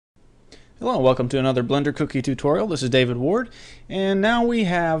Hello, welcome to another Blender Cookie tutorial. This is David Ward, and now we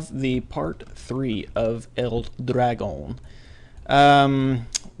have the part 3 of El Dragon.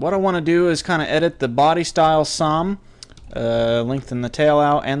 What I want to do is kind of edit the body style some, lengthen the tail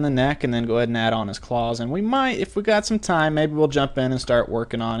out and the neck, and then go ahead and add on his claws. And we might, if we got some time, maybe we'll jump in and start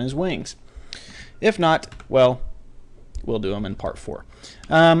working on his wings. If not, well, we'll do them in part 4.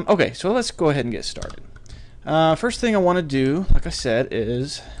 Okay, so let's go ahead and get started. First thing I want to do, like I said,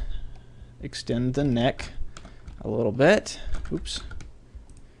 is extend the neck a little bit. Oops.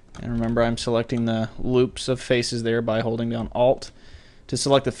 And remember, I'm selecting the loops of faces there by holding down Alt to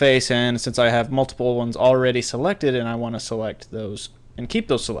select the face, and since I have multiple ones already selected and I want to select those and keep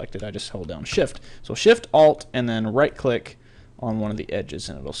those selected, I just hold down Shift. So Shift, Alt, and then right click on one of the edges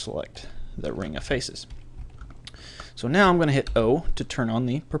and it'll select the ring of faces. So now I'm going to hit O to turn on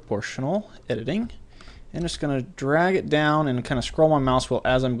the proportional editing. And just going to drag it down and kind of scroll my mouse wheel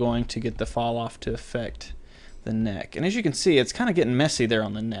as I'm going to get the fall off to affect the neck. And as you can see, it's kind of getting messy there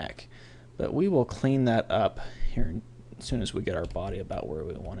on the neck. But we will clean that up here as soon as we get our body about where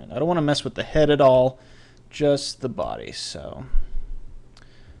we want it. I don't want to mess with the head at all, just the body. So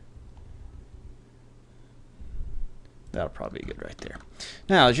that'll probably be good right there.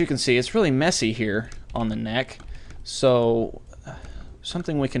 Now, as you can see, it's really messy here on the neck. So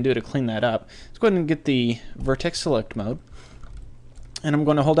something we can do to clean that up. Let's go ahead and get the vertex select mode, and I'm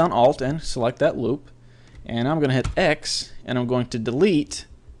going to hold down Alt and select that loop, and I'm going to hit X and I'm going to delete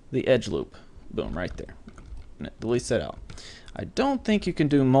the edge loop. Boom, right there, and it deletes that out. I don't think you can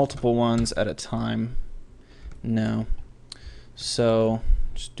do multiple ones at a time. No, so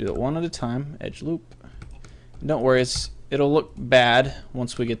just do it one at a time. Edge loop. Don't worry, it'll look bad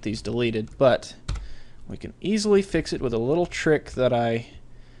once we get these deleted, but we can easily fix it with a little trick that I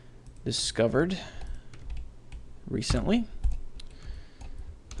discovered recently.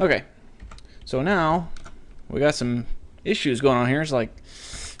 Okay, so now we got some issues going on here. It's like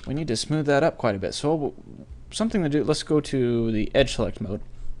we need to smooth that up quite a bit. So something to do, let's go to the edge select mode.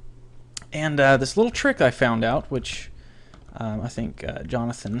 And this little trick I found out, which I think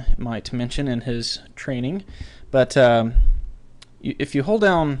Jonathan might mention in his training, but if you hold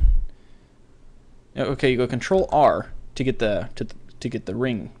down, okay, you go Control R to get the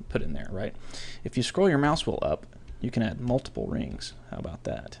ring put in there, right? If you scroll your mouse wheel up, you can add multiple rings. How about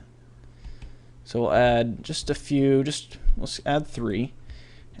that? So we'll add just a few. Let's add 3,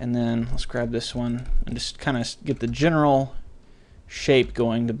 and then let's grab this one and just kind of get the general shape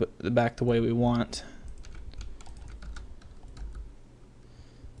going to back the way we want.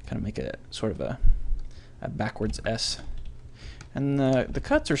 Kind of make it sort of a backwards S. And the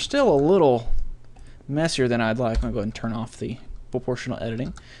cuts are still a little messier than I'd like. I'm going to go ahead and turn off the proportional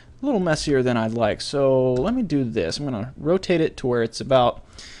editing. A little messier than I'd like. So let me do this. I'm going to rotate it to where it's about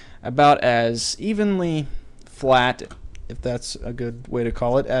as evenly flat, if that's a good way to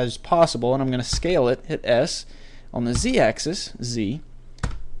call it, as possible. And I'm going to scale it, hit S. On the Z-axis, Z,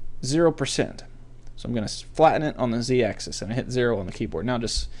 0%. So I'm going to flatten it on the Z-axis, and I hit 0 on the keyboard. Now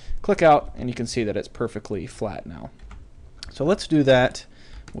just click out, and you can see that it's perfectly flat now. So let's do that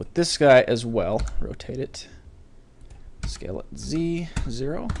with this guy as well. Rotate it, scale it Z,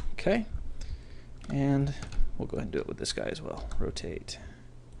 0, okay, and we'll go ahead and do it with this guy as well. Rotate.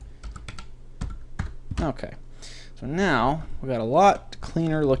 Okay, so now we got a lot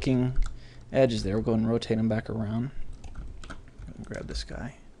cleaner looking edges there. We'll go ahead and rotate them back around. Grab this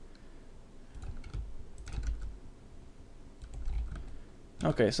guy.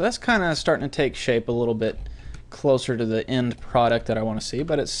 Okay, so that's kind of starting to take shape a little bit closer to the end product that I want to see,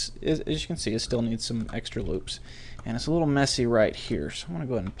 but as you can see, it still needs some extra loops, and it's a little messy right here. So I'm going to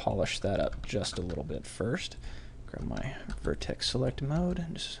go ahead and polish that up just a little bit first. Grab my vertex select mode,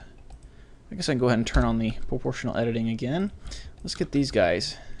 and I guess I can go ahead and turn on the proportional editing again. Let's get these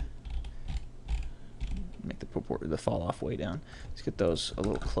guys, make the fall off way down. Let's get those a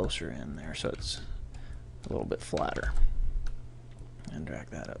little closer in there so it's a little bit flatter, and drag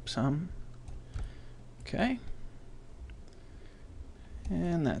that up some. Okay.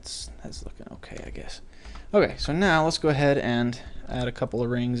 And that's looking okay, I guess. Okay, so now let's go ahead and add a couple of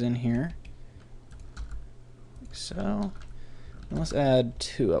rings in here. Like so. And let's add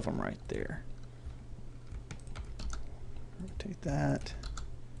 2 of them right there. Rotate that.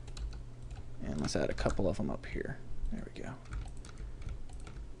 And let's add a couple of them up here. There we go.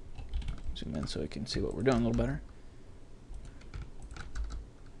 Zoom in so we can see what we're doing a little better.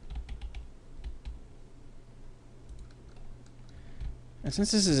 And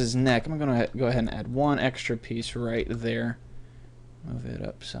since this is his neck, I'm going to go ahead and add 1 extra piece right there. Move it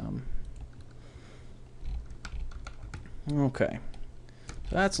up some. Okay.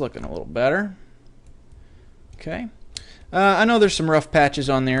 So that's looking a little better. Okay. I know there's some rough patches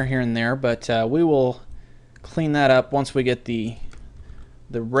on there here and there, but we will clean that up once we get the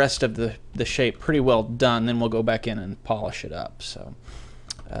rest of the shape pretty well done. Then we'll go back in and polish it up. So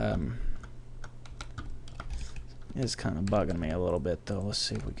it's kind of bugging me a little bit, though. Let's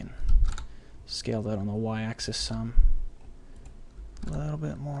see if we can scale that on the y-axis some. A little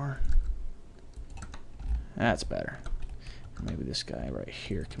bit more. That's better. Maybe this guy right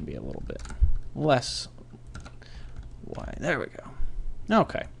here can be a little bit less wide. There we go.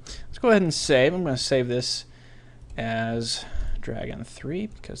 Okay. Let's go ahead and save. I'm going to save this as Dragon 3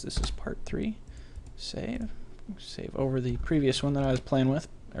 because this is part 3. Save. Save over the previous one that I was playing with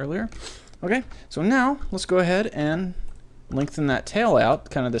earlier. Okay, so now let's go ahead and lengthen that tail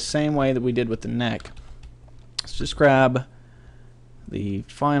out kind of the same way that we did with the neck. Let's just grab the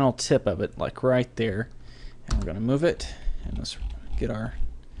final tip of it, like right there, and we're going to move it, and let's get our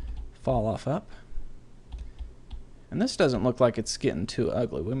fall off up. And this doesn't look like it's getting too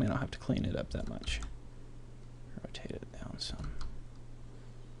ugly. We may not have to clean it up that much. Rotate it down some.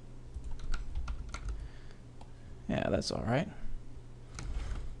 Yeah, that's all right.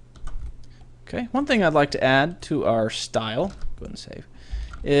 Okay, one thing I'd like to add to our style, go ahead and save,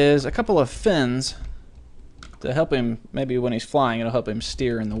 is a couple of fins to help him, maybe when he's flying, it'll help him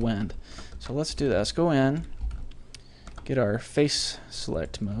steer in the wind. So let's do that. Let's go in, get our face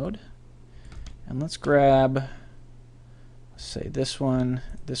select mode, and let's grab, let's say this one.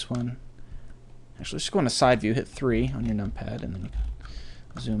 Actually, just go into side view, hit 3 on your numpad, and then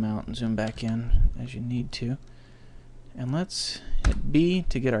zoom out and zoom back in as you need to. And let's hit B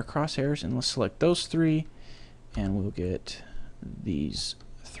to get our crosshairs, and let's select those 3, and we'll get these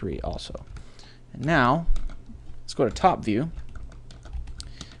 3 also. And now, let's go to top view,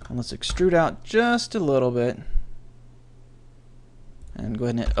 and let's extrude out just a little bit, and go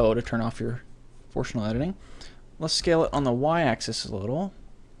ahead and hit O to turn off your proportional editing. Let's scale it on the y-axis a little,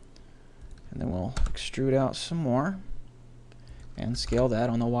 and then we'll extrude out some more, and scale that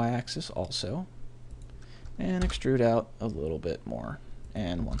on the y-axis also. And extrude out a little bit more,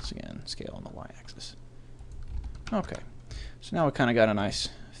 and once again scale on the y-axis. Okay, so now we kind of got a nice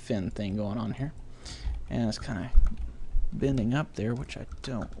fin thing going on here, and it's kind of bending up there, which I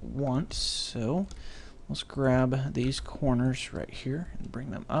don't want. So let's grab these corners right here and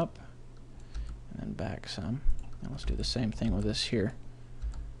bring them up, and then back some. And let's do the same thing with this here.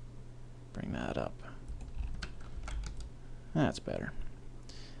 Bring that up. That's better.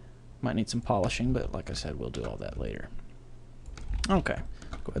 Might need some polishing, but like I said, we'll do all that later. Okay,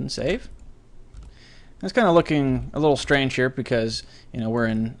 go ahead and save. It's kind of looking a little strange here because, you know, we're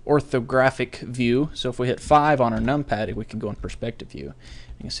in orthographic view. So if we hit 5 on our numpad, we can go in perspective view.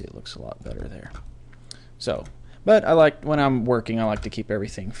 You can see it looks a lot better there. So, but I like, when I'm working, I like to keep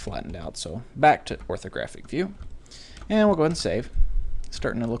everything flattened out. So back to orthographic view, and we'll go ahead and save. It's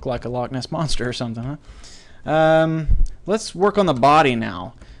starting to look like a Loch Ness monster or something, huh? Let's work on the body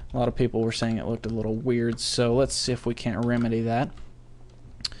now. A lot of people were saying it looked a little weird, so let's see if we can't remedy that.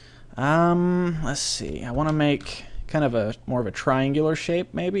 Let's see. I want to make kind of a more of a triangular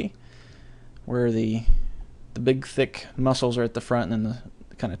shape, maybe, where the big thick muscles are at the front, and then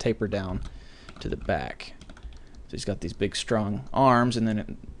the kind of taper down to the back. So he's got these big strong arms, and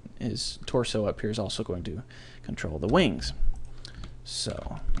then his torso up here is also going to control the wings.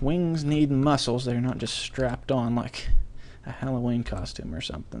 So wings need muscles. They're not just strapped on like a Halloween costume or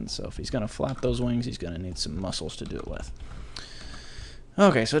something. So if he's going to flap those wings, he's going to need some muscles to do it with.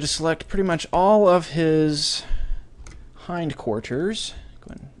 Okay, so just select pretty much all of his hindquarters.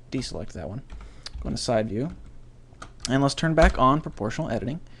 Go ahead and deselect that one. Go into side view. And let's turn back on proportional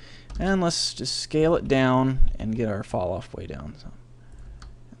editing. And let's just scale it down and get our fall off way down. So,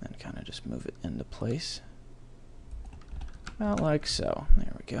 and then kind of just move it into place. About like so.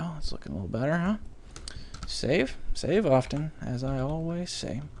 There we go. It's looking a little better, huh? Save. Save often, as I always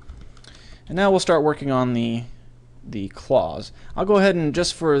say. And now we'll start working on the claws. I'll go ahead and,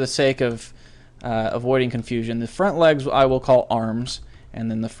 just for the sake of avoiding confusion, the front legs I will call arms, and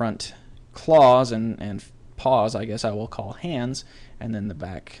then the front claws and paws, I guess I will call hands, and then the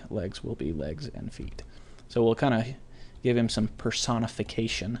back legs will be legs and feet. So we'll kind of give him some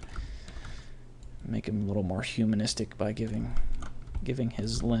personification, make him a little more humanistic by giving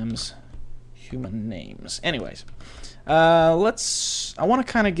his limbs human names. Anyways, I want to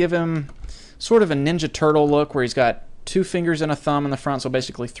kind of give him sort of a Ninja Turtle look, where he's got 2 fingers and a thumb in the front, so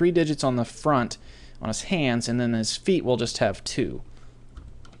basically 3 digits on the front on his hands, and then his feet will just have 2.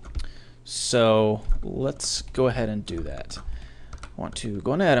 So let's go ahead and do that. I want to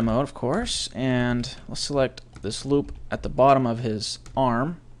go into edit mode, of course, and let's select this loop at the bottom of his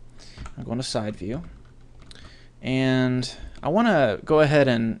arm. I'm going to side view. And I want to go ahead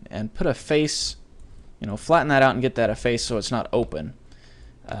and put a face, flatten that out and get that a face so it's not open.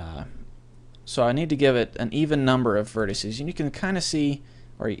 So I need to give it an even number of vertices. And you can kind of see,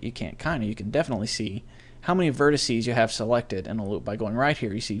 or you can't kind of, you can definitely see how many vertices you have selected in a loop by going right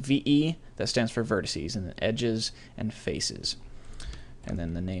here. You see VE, that stands for vertices, and then edges and faces. And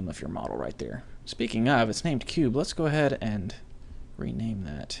then the name of your model right there. Speaking of, it's named Cube. Let's go ahead and rename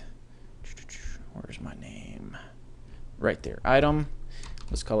that. Where's my name? Right there. Item.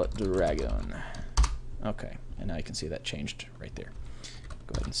 Let's call it Dragon. Okay, and now you can see that changed right there.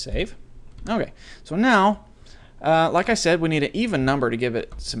 Go ahead and save. Okay, so now, like I said, we need an even number to give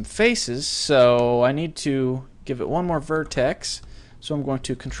it some faces, so I need to give it one more vertex. So I'm going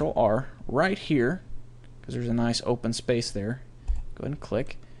to Control R right here, because there's a nice open space there. Go ahead and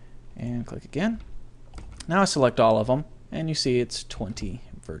click again. Now I select all of them, and you see it's 20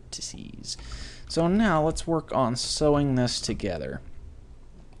 vertices. So now let's work on sewing this together.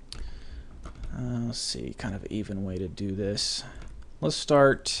 Let's see, kind of an even way to do this. Let's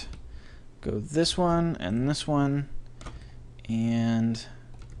start, go this one, and,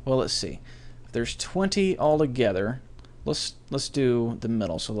 well, let's see. If there's 20 all together, let's do the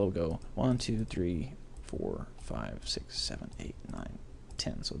middle. So they'll go 1, 2, 3, 4, 5, 6, 7, 8, 9,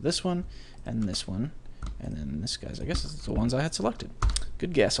 10. So this one, and then this guy's, I guess it's the ones I had selected.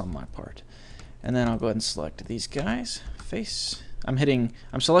 Good guess on my part. And then I'll go ahead and select these guys. Face. I'm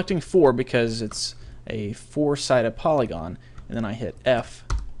selecting 4 because it's a 4-sided polygon, and then I hit F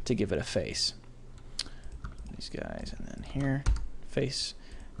to give it a face. These guys, and then here, face.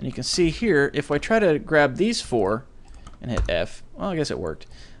 And you can see here, if I try to grab these 4 and hit F, well, I guess it worked.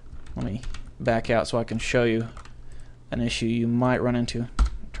 Let me back out so I can show you an issue you might run into.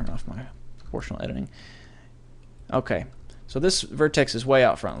 Turn off my proportional editing. Okay. So this vertex is way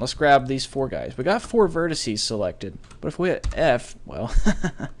out front. Let's grab these 4 guys. We got 4 vertices selected, but if we hit F, well,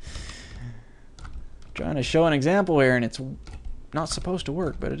 trying to show an example here, and it's not supposed to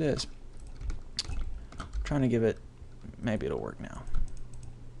work, but it is. Trying to give it, maybe it'll work now.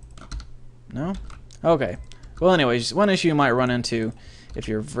 No? Okay. Well, anyways, one issue you might run into if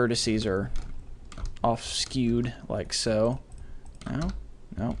your vertices are off skewed like so. No?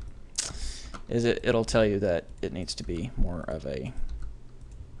 No. Is it'll tell you that it needs to be more of a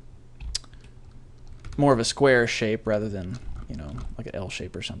square shape rather than, like an L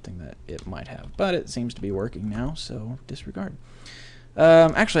shape or something that it might have. But it seems to be working now, so disregard.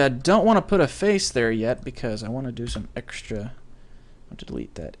 Actually, I don't want to put a face there yet because I want to do some extra. I want to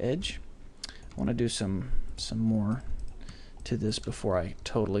delete that edge. I want to do some more to this before I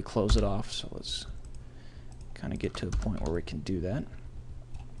totally close it off. So let's kind of get to a point where we can do that.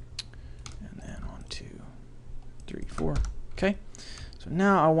 And then 1, 2, 3, 4. Okay. So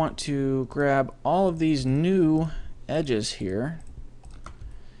now I want to grab all of these new edges here,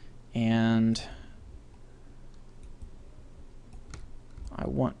 and I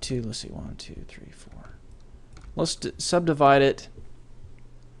want to, let's see, 1, 2, 3, 4. Let's subdivide it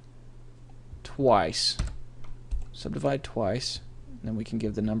twice. Subdivide twice, and then we can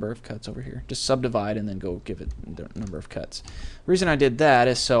give the number of cuts over here. Just subdivide and then go give it the number of cuts. The reason I did that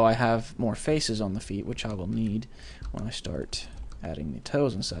is so I have more faces on the feet, which I will need when I start adding the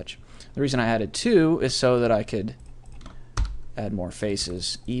toes and such. The reason I added 2 is so that I could add more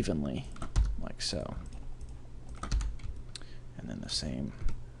faces evenly, like so. And then the same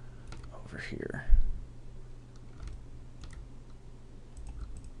over here.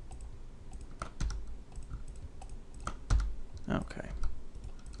 Okay.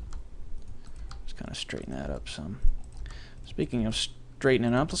 Just kind of straighten that up some. Speaking of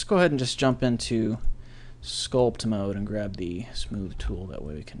straightening up, let's go ahead and just jump into sculpt mode and grab the smooth tool. That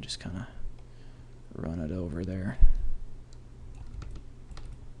way we can just kind of run it over there.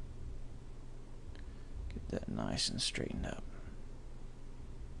 Get that nice and straightened up.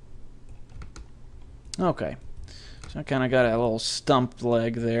 Okay, so I kind of got a little stump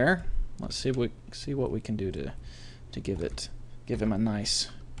leg there. Let's see what we can do to give him a nice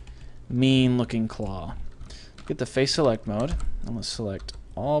mean looking claw. Get the face select mode, and let's select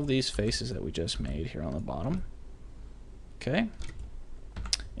all of these faces that we just made here on the bottom. Okay,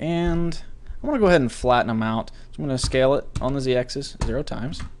 and I want to go ahead and flatten them out. So I'm going to scale it on the z-axis 0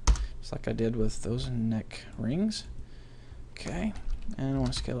 times, just like I did with those neck rings. Okay, and I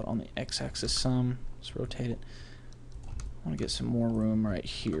want to scale it on the x-axis some. Let's rotate it. I want to get some more room right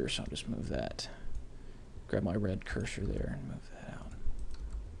here, so I'll just move that. Grab my red cursor there and move that out.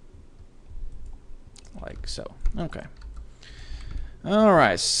 Like so. Okay.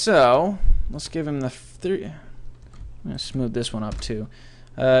 Alright, so let's give him the I'm going to smooth this one up too.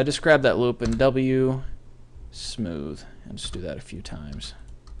 Just grab that loop and W, smooth, and just do that a few times.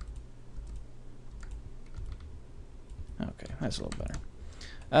 Okay, that's a little better.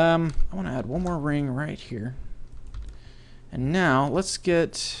 I want to add one more ring right here. And now let's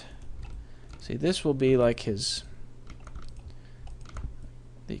get, see, this will be like his,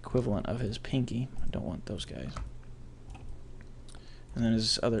 the equivalent of his pinky. I don't want those guys. And then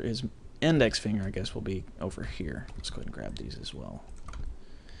his index finger, I guess, will be over here. Let's go ahead and grab these as well.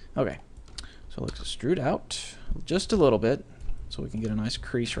 Okay, so let's extrude out just a little bit so we can get a nice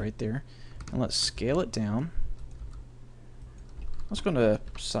crease right there. And let's scale it down. Let's go into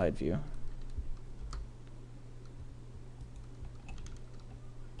side view.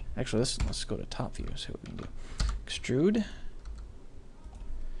 Actually, let's go to top view, see what we can do. Extrude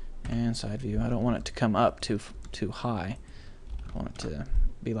and side view. I don't want it to come up too high. I want it to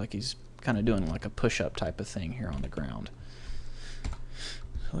be like he's kind of doing like a push-up type of thing here on the ground.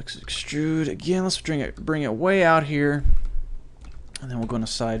 So let's extrude again. Let's bring it way out here, and then we'll go into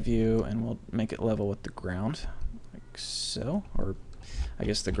side view and we'll make it level with the ground, like so. Or I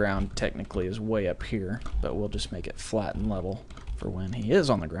guess the ground technically is way up here, but we'll just make it flat and level for when he is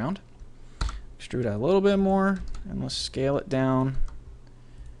on the ground. Extrude out a little bit more, and let's scale it down.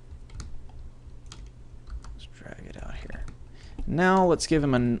 Let's drag it out here. Now let's give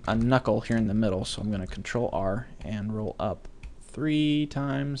him a knuckle here in the middle, so I'm going to Control R and roll up 3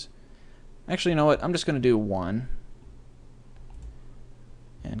 times. Actually, you know what? I'm just going to do 1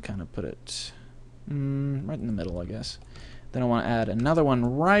 and kind of put it right in the middle, I guess. Then I want to add another one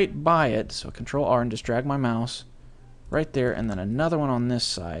right by it, so Control R and just drag my mouse right there, and then another one on this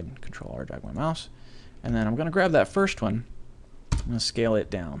side. Control R, drag my mouse, and then I'm going to grab that first one. I'm going to scale it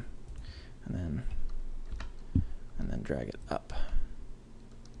down, and then drag it up.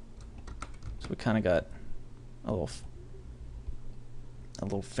 So we kind of got a little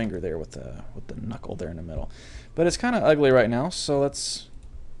finger there with the knuckle there in the middle, but it's kind of ugly right now. So let's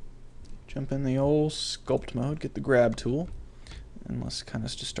jump in the old sculpt mode, get the grab tool, and let's kind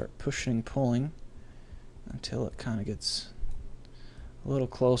of just start pushing, pulling until it kind of gets a little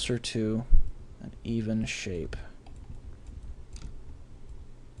closer to an even shape.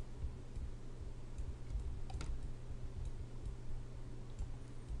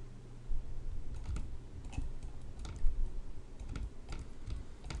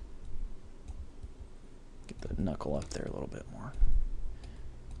 Get the knuckle up there a little bit more.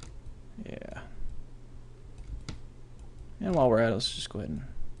 Yeah. And while we're at it, let's just go ahead and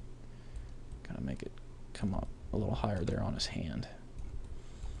kind of make it come up a little higher there on his hand.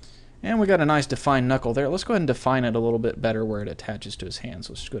 And we got a nice defined knuckle there. Let's go ahead and define it a little bit better where it attaches to his hand.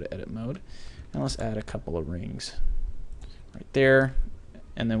 So let's just go to edit mode, and let's add a couple of rings right there,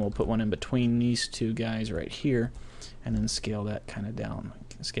 and then we'll put one in between these two guys right here, and then scale that kind of down.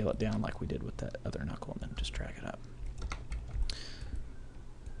 Scale it down like we did with that other knuckle, and then just drag it up.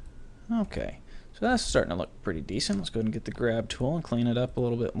 Okay, so that's starting to look pretty decent. Let's go ahead and get the grab tool and clean it up a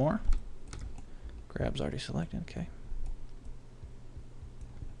little bit more. Grab's already selected, okay.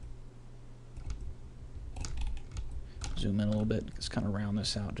 Zoom in a little bit, just kind of round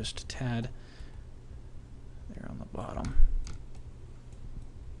this out just a tad there on the bottom.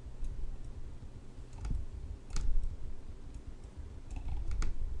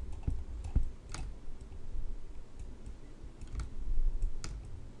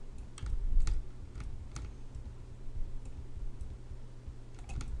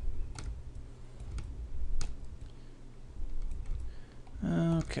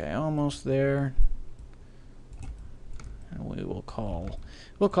 Okay, almost there. And we'll call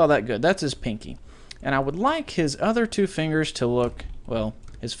that good. That's his pinky. And I would like his other 2 fingers to look, well,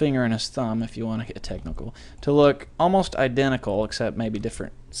 his finger and his thumb, if you want to get technical, to look almost identical, except maybe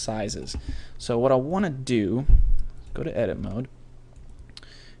different sizes. So what I want to do, go to edit mode,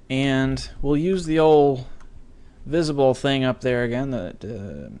 and we'll use the old visible thing up there again,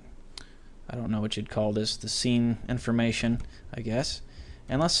 I don't know what you'd call this, the scene information, I guess.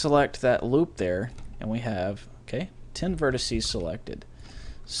 And let's select that loop there, and we have, okay, 10 vertices selected.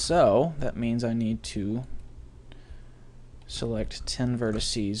 So that means I need to select 10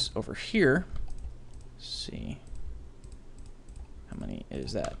 vertices over here. Let's see, how many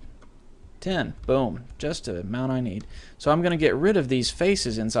is that? 10. Boom, just the amount I need. So I'm going to get rid of these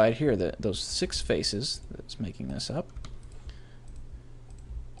faces inside here, those 6 faces that's making this up.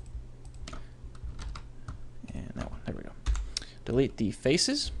 And that one, there we go. Delete the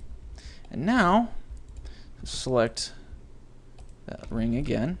faces, and now select that ring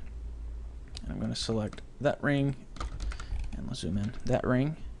again, and I'm going to select that ring, and let's zoom in, that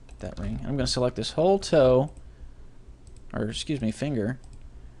ring, I'm going to select this whole toe or excuse me, finger.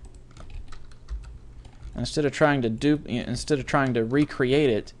 And instead of trying to recreate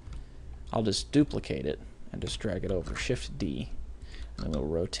it, I'll just duplicate it and just drag it over. Shift D, and then we'll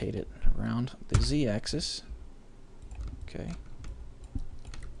rotate it around the Z-axis. Okay.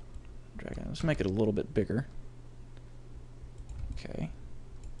 Drag it. Let's make it a little bit bigger. Okay.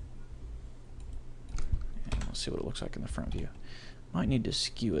 And we'll see what it looks like in the front view. Might need to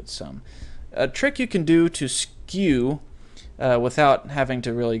skew it some. A trick you can do to skew without having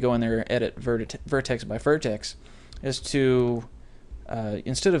to really go in there and edit vertex by vertex is to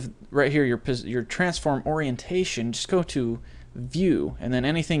instead of right here your transform orientation, just go to view, and then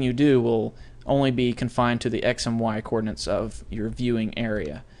anything you do will only be confined to the X and Y coordinates of your viewing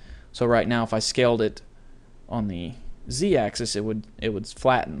area. So right now if I scaled it on the Z-axis, it would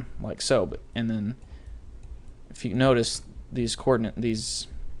flatten like so, and then if you notice these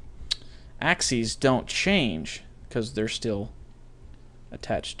axes don't change because they're still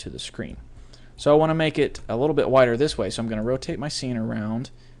attached to the screen. So I want to make it a little bit wider this way, so I'm going to rotate my scene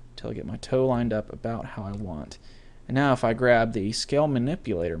around until I get my toe lined up about how I want. And now if I grab the scale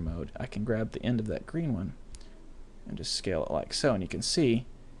manipulator mode, I can grab the end of that green one and just scale it like so, and you can see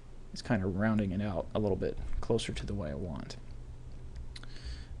it's kind of rounding it out a little bit closer to the way I want.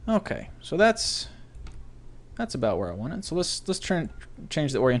 Okay, so that's about where I want it. So let's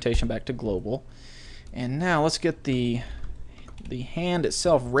change the orientation back to global, and now let's get the hand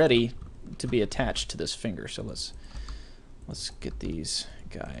itself ready to be attached to this finger. So let's get these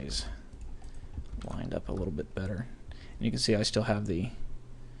guys lined up a little bit better. And you can see I still have the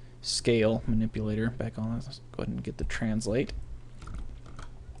scale manipulator back on. Let's go ahead and get the translate.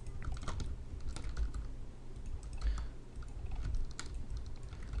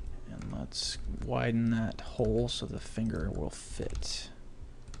 And let's widen that hole so the finger will fit.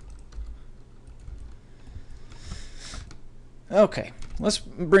 Okay, let's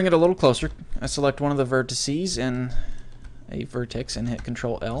bring it a little closer. I select one of the vertices and a vertex and hit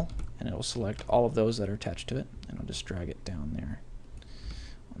Control L, and it will select all of those that are attached to it, and I'll just drag it down there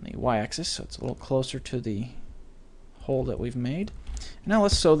on the Y-axis so it's a little closer to the hole that we've made. Now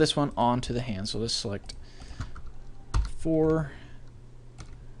let's sew this one onto the hand. So let's select 4,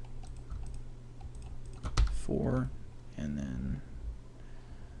 4, and then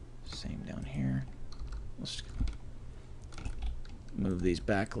same down here. Let's move these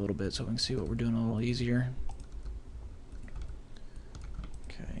back a little bit so we can see what we're doing a little easier.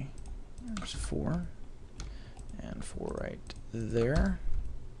 Okay, there's 4, and 4 right there,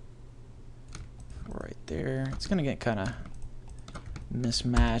 4 right there. It's gonna get kind of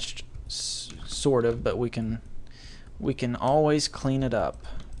mismatched, sort of, but we can always clean it up.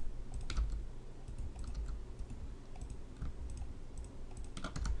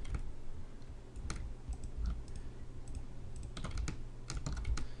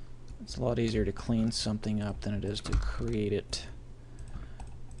 It's a lot easier to clean something up than it is to create it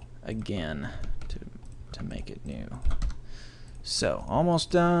again to make it new. So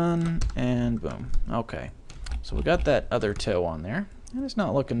almost done, and boom. Okay, so we got that other toe on there, and it's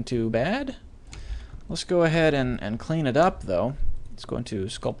not looking too bad. Let's go ahead and clean it up though. Let's go into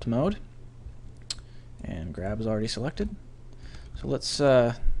sculpt mode, and grab is already selected. So let's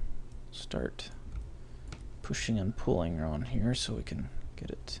start pushing and pulling on here so we can get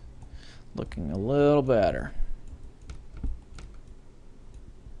it looking a little better.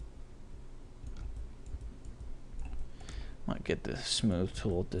 Might get the smooth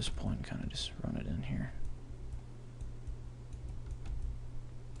tool at this point, kind of just run it in here.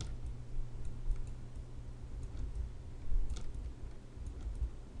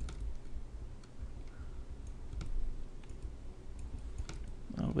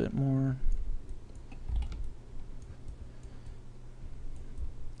 A little bit more.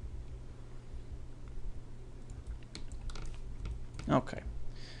 Okay,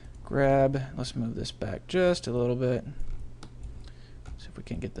 grab, let's move this back just a little bit. See if we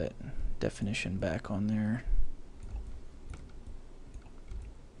can get that definition back on there.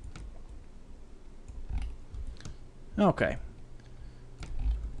 Okay.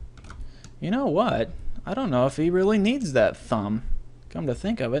 You know what? I don't know if he really needs that thumb. Come to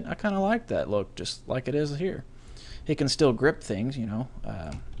think of it, I kind of like that look, just like it is here. He can still grip things, you know.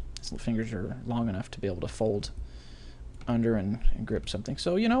 His fingers are long enough to be able to fold under and grip something.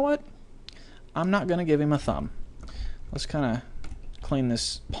 So you know what? I'm not going to give him a thumb. Let's kind of clean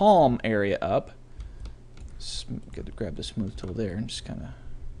this palm area up. Grab the smooth tool there and just kind of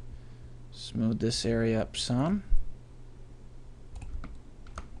smooth this area up some.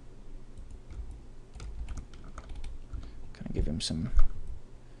 Kind of give him some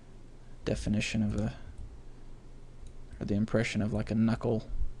definition of a or the impression of like a knuckle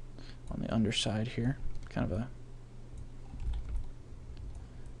on the underside here. Kind of a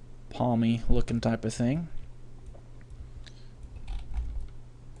palmy looking type of thing.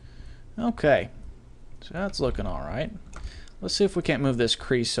 Okay, so that's looking alright. Let's see if we can't move this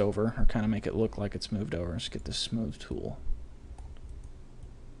crease over, or kind of make it look like it's moved over. Let's get this smooth tool.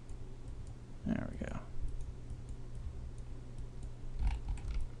 There we go.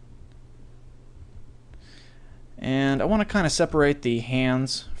 And I want to kind of separate the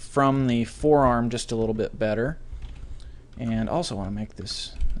hands from the forearm just a little bit better. And also want to make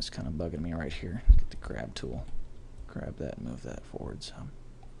this kind of bugging me right here. Get the grab tool. Grab that and move that forward some.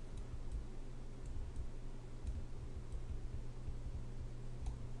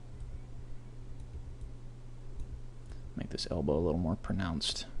 Make this elbow a little more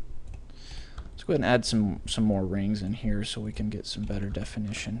pronounced. Let's go ahead and add some more rings in here so we can get some better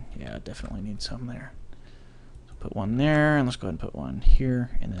definition. Yeah, definitely need some there. So put one there, and let's go ahead and put one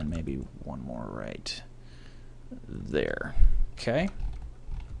here, and then maybe one more right there. Okay.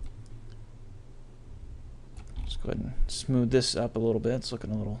 Let's go ahead and smooth this up a little bit. It's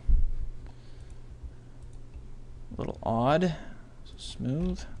looking a little odd. So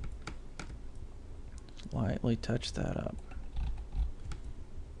smooth. Lightly touch that up.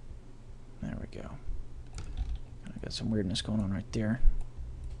 There we go. I got some weirdness going on right there.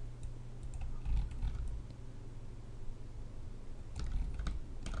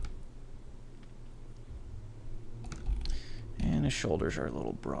 And his shoulders are a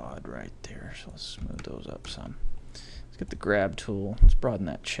little broad right there, so let's smooth those up some. Let's get the grab tool. Let's broaden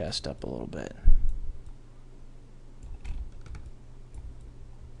that chest up a little bit.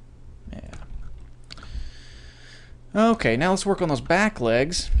 Okay, now let's work on those back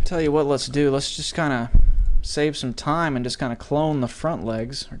legs. Tell you what, let's do. Let's just kind of save some time and just kind of clone the front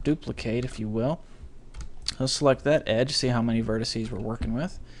legs, or duplicate, if you will. Let's select that edge, see how many vertices we're working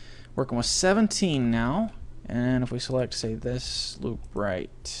with. Working with 17 now, and if we select, say, this loop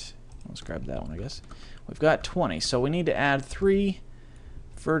right, let's grab that one, I guess. We've got 20, so we need to add 3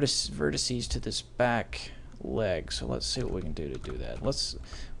 vertices to this back leg. So let's see what we can do to do that. Let's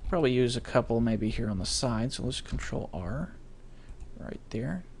probably use a couple maybe here on the side, so let's Control R right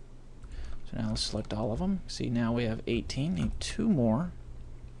there. So now let's select all of them. See, now we have 18. Need 2 more.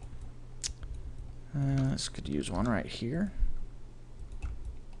 Let's could use one right here,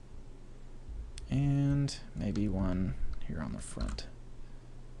 and maybe one here on the front.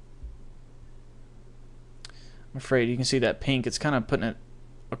 I'm afraid you can see that pink. It's kind of putting it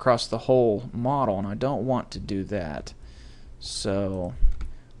across the whole model, and I don't want to do that. So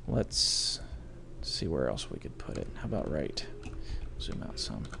let's see where else we could put it. How about right? Zoom out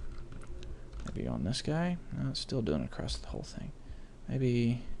some. Maybe on this guy. No, it's still doing it across the whole thing.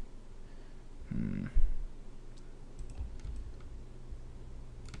 Maybe.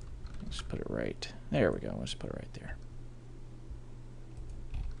 Let's put it right. There we go. Let's put it right there.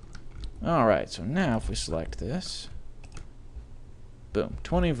 Alright, so now if we select this, boom,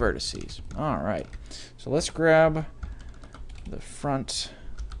 20 vertices. Alright, so let's grab the front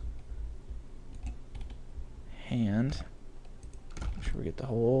hand. Make sure we get the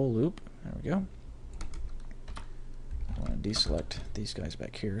whole loop. There we go. I want to deselect these guys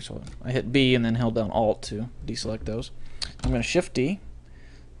back here, so I hit B and then held down Alt to deselect those. I'm going to Shift D,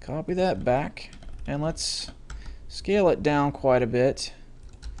 copy that back, and let's scale it down quite a bit.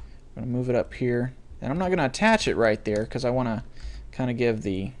 I'm going to move it up here, and I'm not going to attach it right there because I want to kind of give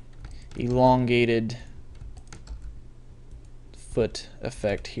the elongated foot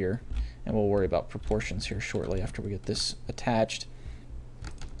effect here, and we'll worry about proportions here shortly after we get this attached.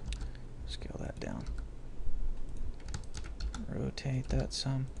 Scale that down. Rotate that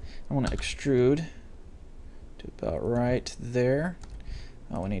some. I want to extrude to about right there.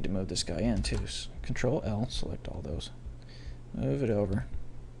 Oh, we need to move this guy in too. So Control L, select all those. Move it over.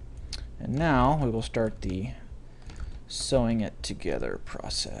 And now we will start the sewing it together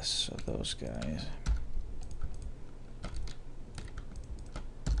process. So those guys.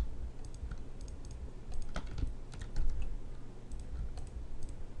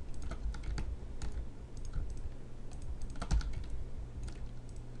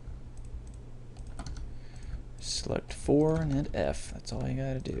 Select 4 and hit F. That's all you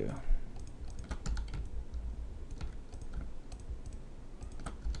gotta do.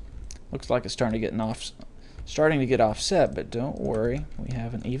 Looks like it's starting to get offset, but don't worry. We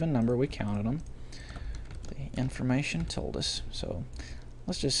have an even number. We counted them. The information told us. So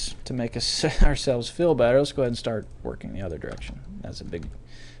let's just, to make us ourselves feel better, let's go ahead and start working the other direction. That's a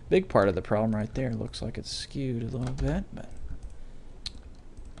big part of the problem right there. Looks like it's skewed a little bit, but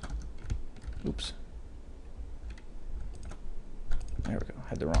oops. There we go.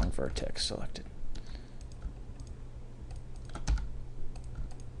 Had the wrong vertex selected.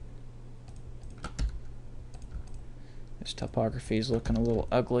 This topography is looking a little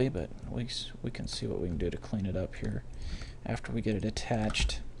ugly, but we can see what we can do to clean it up here after we get it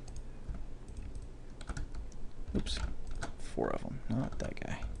attached. Oops, 4 of them, not that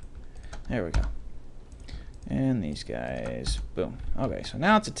guy. There we go. And these guys, boom. Okay, so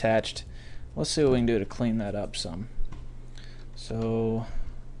now it's attached. Let's see what we can do to clean that up some. So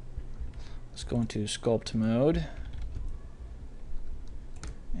let's go into sculpt mode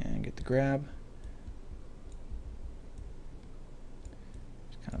and get the grab.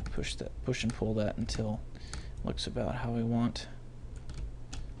 Just kind of push and pull that until it looks about how we want.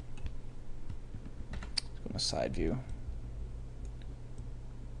 Let's go in the side view.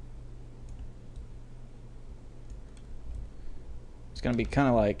 It's going to be kind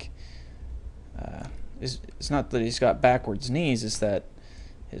of like, it's not that he's got backwards knees, it's that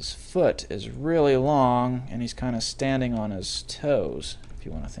his foot is really long and he's kind of standing on his toes, if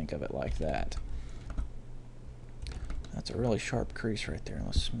you want to think of it like that. That's a really sharp crease right there.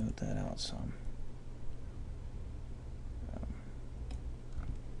 Let's smooth that out some.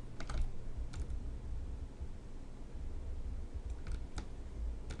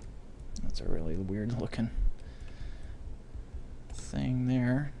 That's a really weird looking thing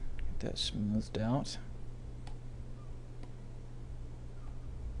there. Get that smoothed out.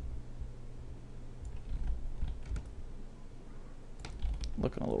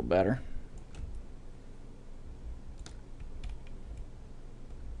 Looking a little better.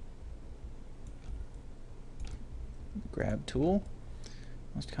 Grab tool.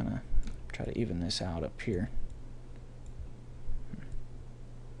 Let's kind of try to even this out up here.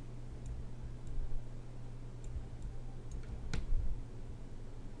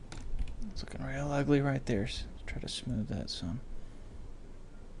 It's looking real ugly right there. So let's try to smooth that some.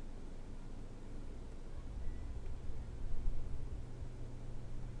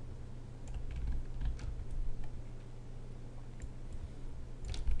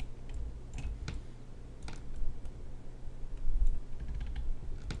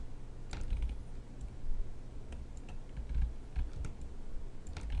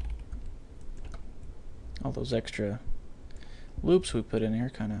 All those extra loops we put in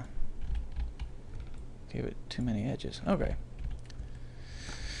here kind of gave it too many edges. Okay.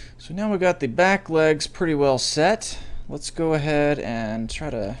 So now we've got the back legs pretty well set. Let's go ahead and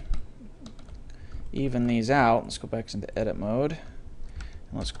try to even these out. Let's go back into edit mode.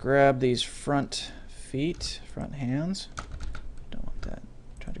 And let's grab these front feet, front hands. Don't want that.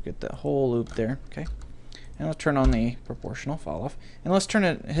 Try to get that whole loop there. Okay. And let's turn on the proportional fall off. And let's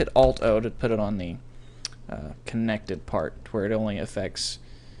hit Alt-O to put it on the connected part, where it only affects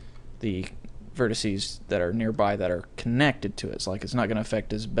the vertices that are nearby that are connected to it. It's like it's not going to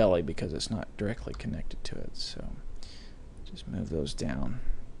affect his belly because it's not directly connected to it. So just move those down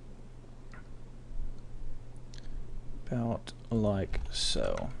about like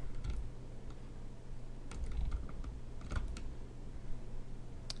so.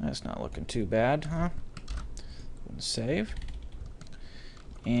 That's not looking too bad, huh? Save.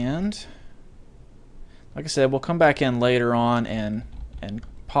 And like I said, we'll come back in later on and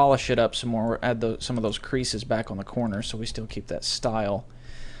polish it up some more, add some of those creases back on the corners so we still keep that style.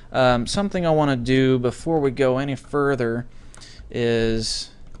 Something I want to do before we go any further is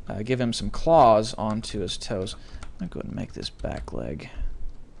give him some claws onto his toes. I'm going to go ahead and make this back leg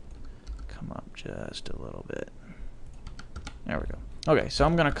come up just a little bit. There we go. Okay, so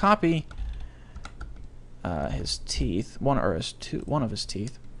I'm going to copy his teeth, one of his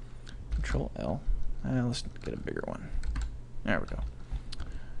teeth. Control L. Let's get a bigger one. There we go.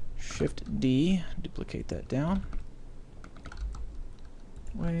 Shift D, duplicate that down.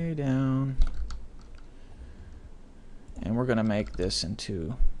 Way down. And we're going to make this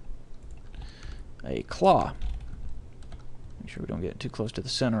into a claw. Make sure we don't get too close to the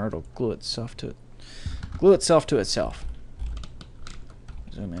center or it'll glue itself to it. Glue itself to itself.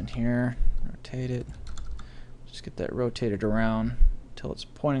 Zoom in here, rotate it. Just get that rotated around until it's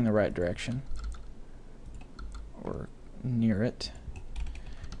pointing the right direction, or near it.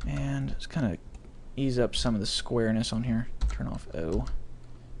 And just kind of ease up some of the squareness on here. Turn off O.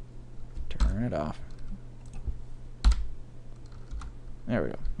 Turn it off. There we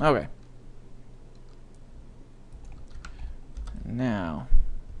go. Okay. Now,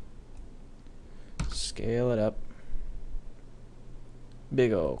 scale it up.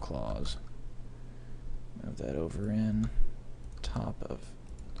 Big old claws. Move that over in top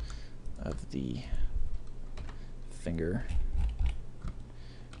of the finger,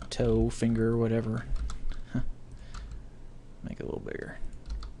 toe, finger, whatever. Make it a little bigger.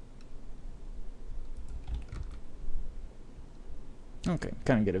 Okay,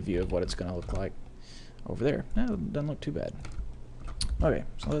 kind of get a view of what it's going to look like over there. No, it doesn't look too bad. Okay,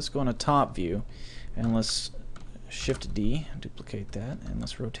 so let's go into top view, and let's Shift D, duplicate that, and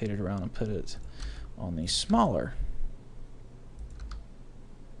let's rotate it around and put it on the smaller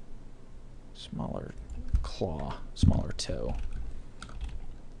claw, smaller toe.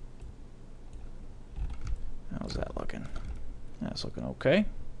 How's that looking? That's looking okay.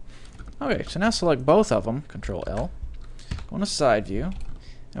 Okay, so now select both of them, Control L, go into side view,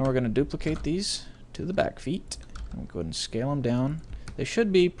 and we're going to duplicate these to the back feet. And we'll go ahead and scale them down. They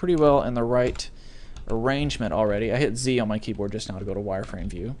should be pretty well in the right arrangement already. I hit Z on my keyboard just now to go to wireframe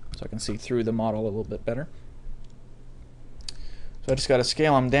view, so I can see through the model a little bit better. So I just got to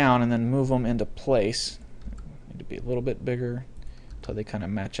scale them down and then move them into place. Need to be a little bit bigger until they kind of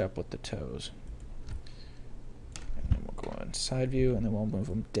match up with the toes. And then we'll go in side view, and then we'll move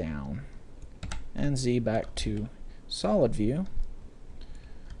them down. And Z back to solid view.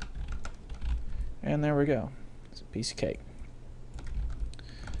 And there we go. It's a piece of cake.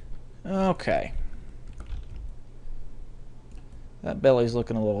 Okay. That belly's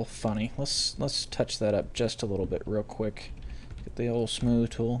looking a little funny. Let's touch that up just a little bit real quick. Get the old smooth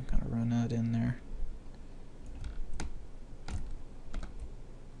tool, kind of run that in there.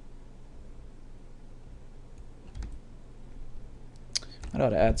 I ought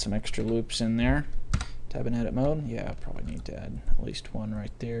to add some extra loops in there. Tab in edit mode. Yeah, I probably need to add at least one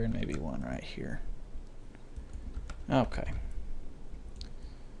right there and maybe one right here. Okay.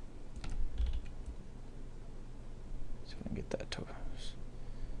 See if we can get that to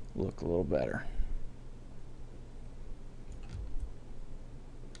look a little better.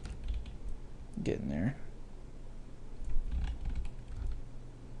 Getting there.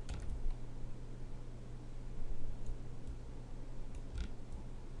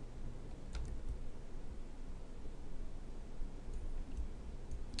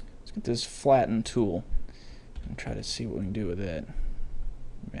 Let's get this flatten tool and try to see what we can do with it.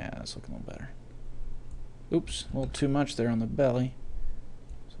 Yeah, that's looking a little better. Oops, a little too much there on the belly.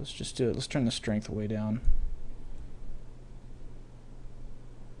 So let's just do it. Let's turn the strength way down.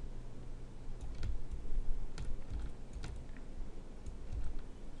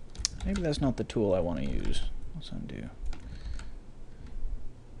 Maybe that's not the tool I want to use. Let's undo.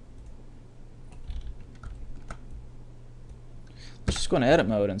 Let's just go into edit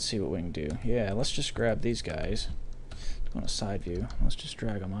mode and see what we can do. Yeah, let's just grab these guys. Let's go into side view. Let's just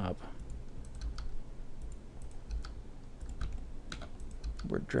drag them up.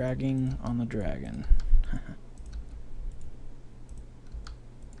 We're dragging on the dragon.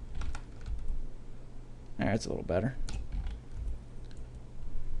 Alright, that's a little better.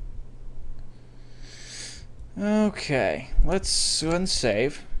 Okay, let's go ahead and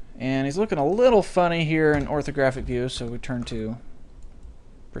save. And he's looking a little funny here in orthographic view, so we turn to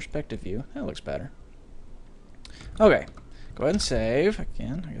perspective view. That looks better. Okay, go ahead and save.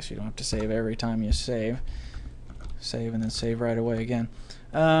 Again, I guess you don't have to save every time you save. Save and then save right away again.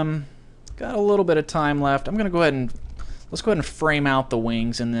 Got a little bit of time left. I'm going to go ahead and let's go ahead and frame out the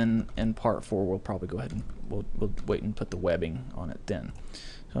wings, and then in part 4 we'll probably go ahead and we'll wait and put the webbing on it then.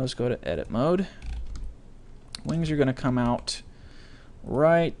 So let's go to edit mode. Wings are going to come out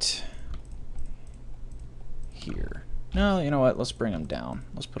right here. No, you know what? Let's bring them down.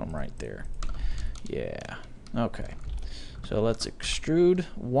 Let's put them right there. Yeah. Okay. So let's extrude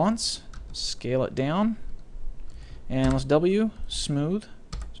once, scale it down, and let's W, smooth.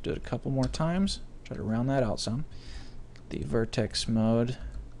 Let's do it a couple more times. Try to round that out some. The vertex mode,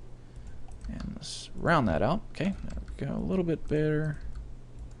 and let's round that out. Okay, there we go. A little bit better.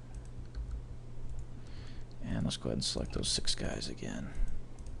 And let's go ahead and select those 6 guys again.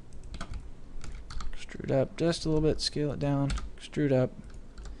 Extrude up just a little bit, scale it down, extrude up.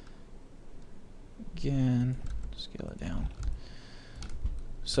 Again, scale it down.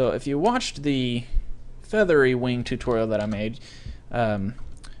 So if you watched the feathery wing tutorial that I made, I'm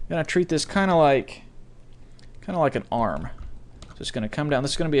gonna treat this kind of like an arm. So it's gonna come down.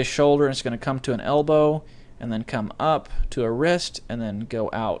 This is gonna be a shoulder, and it's gonna come to an elbow, and then come up to a wrist, and then go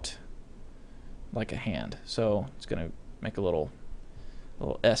out like a hand. So it's going to make a little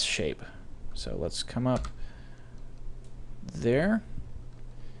S shape. So let's come up there,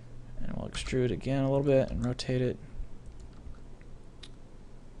 and we'll extrude again a little bit and rotate it.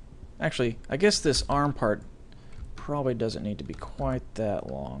 Actually, I guess this arm part probably doesn't need to be quite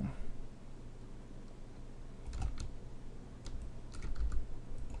that long.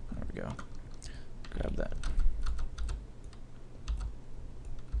 There we go. Grab that.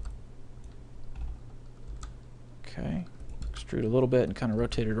 Okay, extrude a little bit and kind of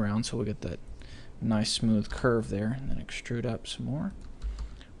rotate it around so we get that nice smooth curve there, and then extrude up some more.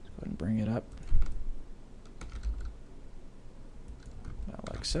 Let's go ahead and bring it up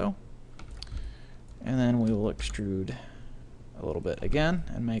about like so, and then we will extrude a little bit again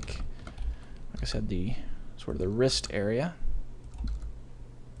and make, like I said, the sort of the wrist area,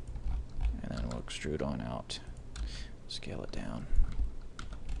 and then we'll extrude on out, scale it down,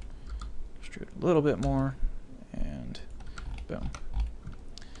 extrude a little bit more, and boom.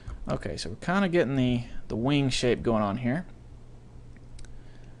 Okay, so we're kind of getting the wing shape going on here.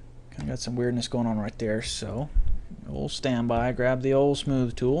 Kind of got some weirdness going on right there, so old standby, grab the old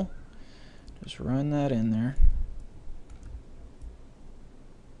smooth tool, just run that in there.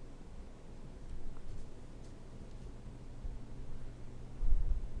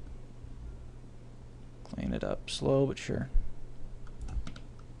 Clean it up, slow but sure.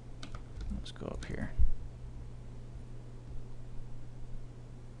 Let's go up here.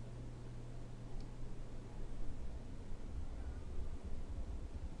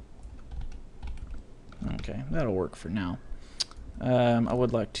 Okay, that'll work for now. I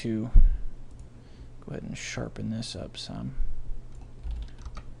would like to go ahead and sharpen this up some.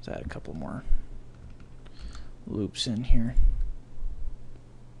 Let's add a couple more loops in here.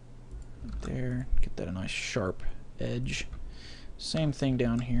 There, get that a nice sharp edge. Same thing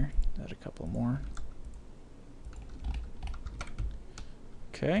down here, add a couple more.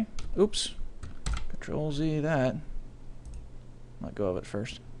 Okay, oops, Control Z that. Let go of it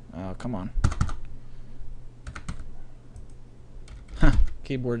first. Oh, come on.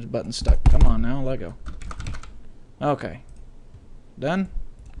 Keyboard's button stuck. Come on now, let go. Okay. Done?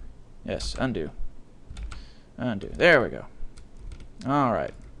 Yes, undo. Undo. There we go.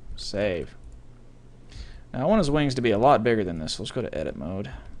 Alright. Save. Now I want his wings to be a lot bigger than this, so let's go to edit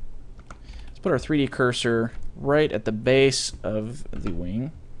mode. Let's put our 3D cursor right at the base of the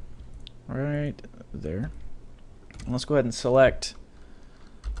wing. Right there. And let's go ahead and select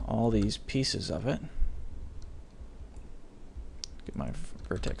all these pieces of it. Get my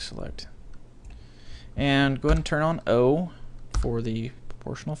vertex select. And go ahead and turn on O for the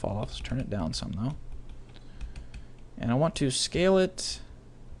proportional fall off. Let's turn it down some though. And I want to scale it,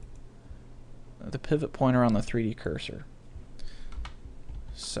 the pivot pointer on the 3D cursor.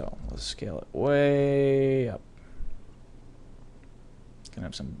 So let's scale it way up. It's gonna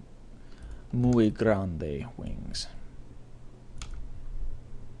have some muy grande wings.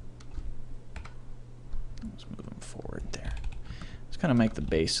 Let's move them forward there. Let's kind of make the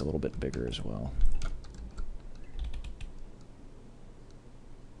base a little bit bigger as well.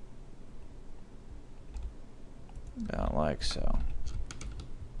 About like so.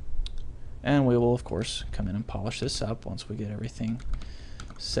 And we will, of course, come in and polish this up once we get everything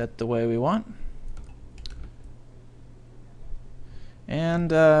set the way we want.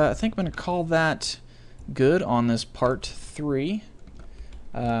 And I think I'm going to call that good on this part 3.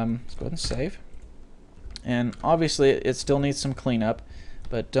 Let's go ahead and save. And obviously it still needs some cleanup,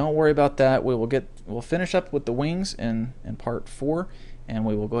 but don't worry about that. We'll finish up with the wings in part 4, and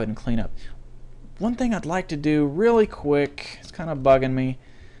we will go ahead and clean up. One thing I'd like to do really quick, it's kind of bugging me.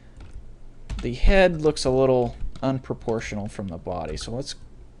 The head looks a little unproportional from the body, so let's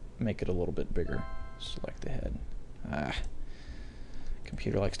make it a little bit bigger. Select the head.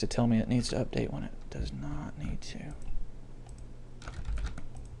 Computer likes to tell me it needs to update when it does not need to.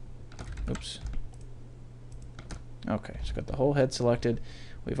 Oops. Okay, so got the whole head selected.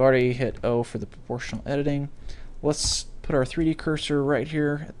 We've already hit O for the proportional editing. Let's put our 3D cursor right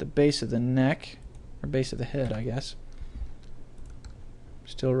here at the base of the neck, or base of the head, I guess.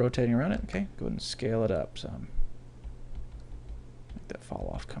 Still rotating around it. Okay, go ahead and scale it up some. Make that fall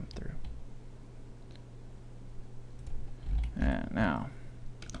off come through. And now,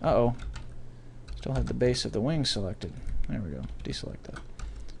 uh-oh, still have the base of the wing selected. There we go. Deselect that.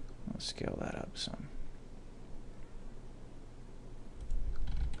 Let's scale that up some.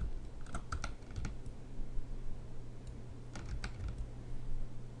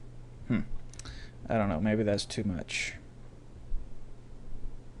 I don't know, maybe that's too much.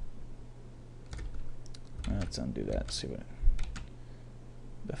 Let's undo that, see what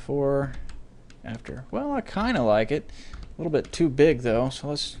before, after. Well, I kind of like it. A little bit too big though, so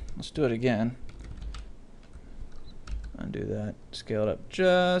let's do it again. Undo that, scale it up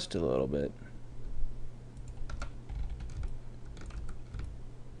just a little bit.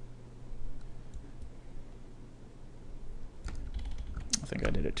 I think I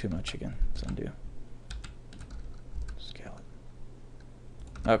did it too much again. Let's undo. Scale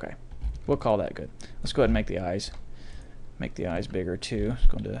it. Okay, we'll call that good. Let's go ahead and make the eyes. Make the eyes bigger too. Let's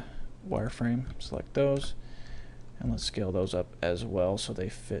go into wireframe, select those, And let's scale those up as well so they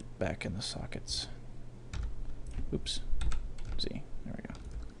fit back in the sockets. Oops. Z. There we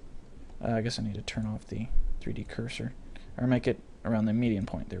go. I guess I need to turn off the 3D cursor. Or make it around the median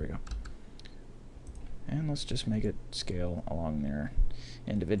point. There we go. And let's just make it scale along their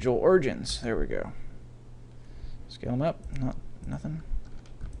individual origins. There we go. Scale them up. Nothing.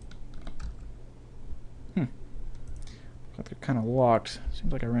 Looks like they're kind of locked.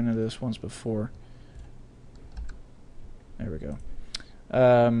 Seems like I ran into this once before. There we go.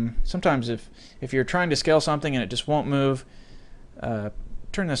 Sometimes if you're trying to scale something and it just won't move,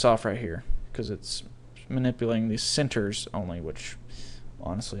 turn this off right here, because it's manipulating the centers only, which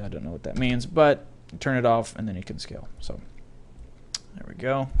honestly I don't know what that means, but turn it off and then you can scale. So there we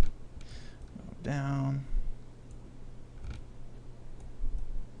go. Go down.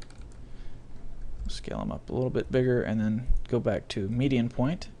 Scale them up a little bit bigger and then go back to median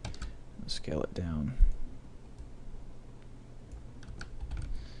point and scale it down.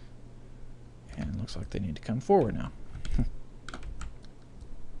 And it looks like they need to come forward now.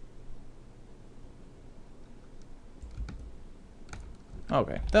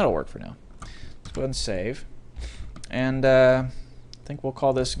 Okay, that'll work for now. Let's go ahead and save. And I think we'll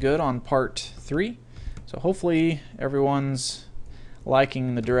call this good on part 3. So hopefully everyone's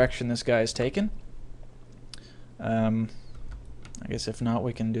liking the direction this guy's taken. I guess if not,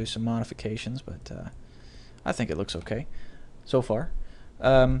 we can do some modifications, but I think it looks okay so far.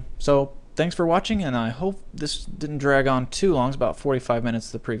 So thanks for watching, and I hope this didn't drag on too long. It's about 45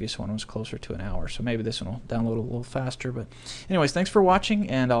 minutes. The previous one was closer to an hour, so maybe this one will download a little faster. But anyways, thanks for watching,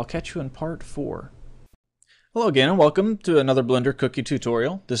 and I'll catch you in part 4. Hello again, and welcome to another Blender Cookie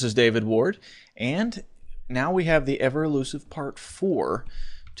tutorial. This is David Ward, and now we have the ever-elusive part 4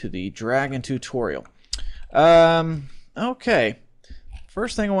 to the dragon tutorial. Okay,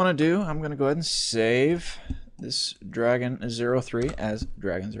 first thing I want to do, I'm going to go ahead and save this Dragon 03 as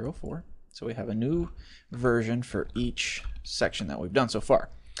Dragon 04. So we have a new version for each section that we've done so far.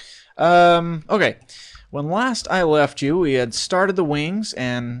 Okay, when last I left you, we had started the wings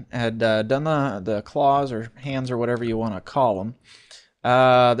and had done the claws or hands or whatever you want to call them.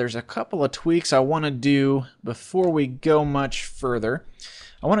 There's a couple of tweaks I want to do before we go much further.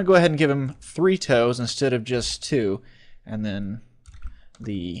 I want to go ahead and give him 3 toes instead of just 2, and then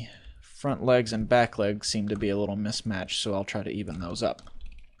the front legs and back legs seem to be a little mismatched, so I'll try to even those up.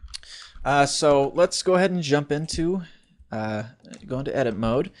 So let's go ahead and jump into go into edit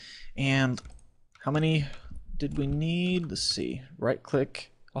mode. And how many did we need? Let's see. Right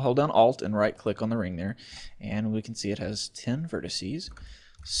click. I'll hold down Alt and right click on the ring there, and we can see it has 10 vertices.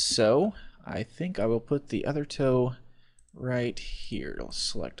 So I think I will put the other toe right here. I'll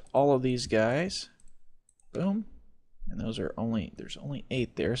select all of these guys. Boom. And those are there's only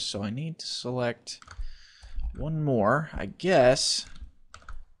 8 there, so I need to select one more. I guess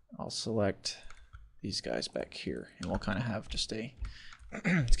I'll select these guys back here, and we'll kind of have just a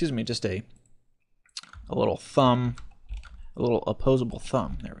excuse me, just a little thumb, a little opposable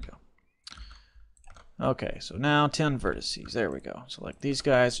thumb. There we go. Okay, so now 10 vertices. There we go. Select these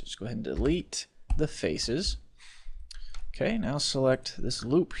guys. Just go ahead and delete the faces. Okay, now select this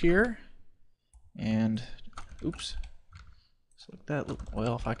loop here, and oops, select that loop.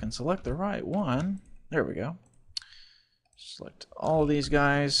 Well, if I can select the right one, there we go. Select all of these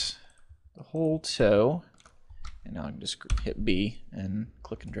guys, the whole toe, and now I can just hit B and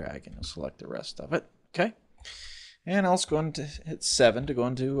click and drag, and it'll select the rest of it. Okay, and I'll just go into hit 7 to go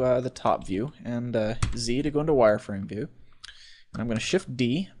into the top view, and Z to go into wireframe view. And I'm going to Shift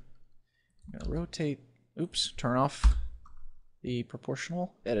D. I'm going to rotate. Oops, turn off the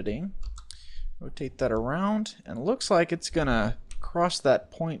proportional editing. Rotate that around, and it looks like it's going to cross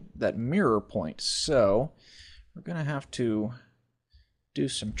that point, that mirror point. So we're going to have to do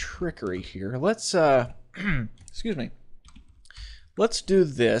some trickery here. Let's excuse me. Let's do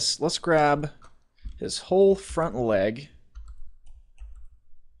this. Let's grab his whole front leg.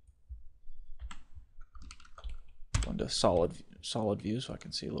 Go into solid view so I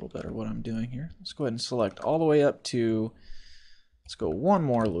can see a little better what I'm doing here. Let's go ahead and select all the way up to, let's go one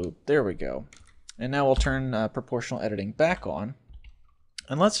more loop. There we go. And now we'll turn proportional editing back on.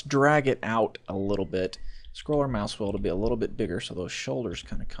 And let's drag it out a little bit. Scroll our mouse wheel to be a little bit bigger so those shoulders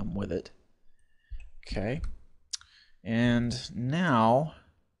kind of come with it. Okay. And now,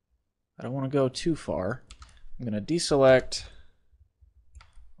 I don't want to go too far. I'm going to deselect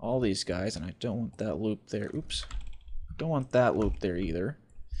all these guys, and I don't want that loop there. Oops. Don't want that loop there either.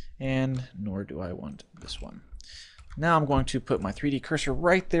 And nor do I want this one. Now I'm going to put my 3D cursor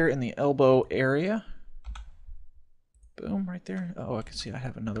right there in the elbow area. Boom, right there. Oh, I can see I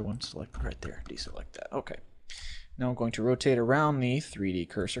have another one selected right there. Deselect that. Okay. Now I'm going to rotate around the 3D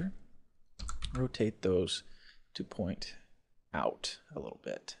cursor. Rotate those to point out a little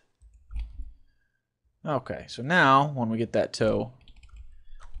bit. Okay, so now when we get that toe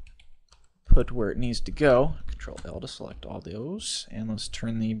put where it needs to go, Control L to select all those, and let's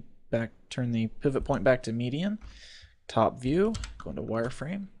turn the pivot point back to median. Top view, go into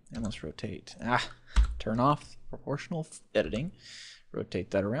wireframe, and let's rotate. Turn off proportional editing. Rotate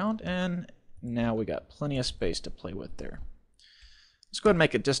that around, and now we got plenty of space to play with there. Let's go ahead and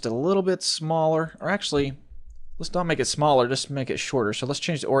make it just a little bit smaller, or actually, let's not make it smaller, just make it shorter. So let's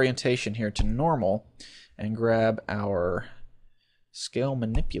change the orientation here to normal and grab our scale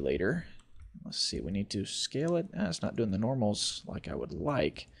manipulator. Let's see, we need to scale it. It's not doing the normals like I would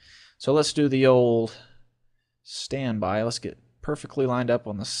like. So let's do the old standby. Let's get perfectly lined up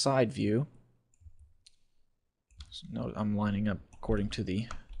on the side view. So note I'm lining up according to the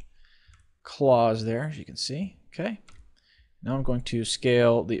claws there, as you can see. Okay. Now I'm going to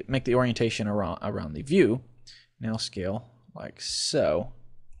scale make the orientation around the view. Now scale like so,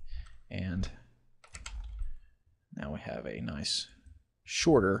 and now we have a nice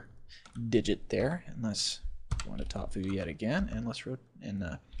shorter digit there. And let's go into top view yet again, and let's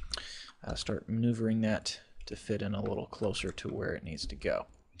start maneuvering that to fit in a little closer to where it needs to go.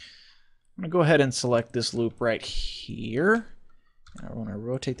 I'm going to go ahead and select this loop right here. I want to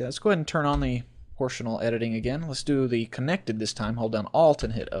rotate that. Let's go ahead and turn on the proportional editing again. Let's do the connected this time. Hold down Alt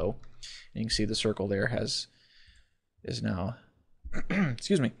and hit O. And you can see the circle there is now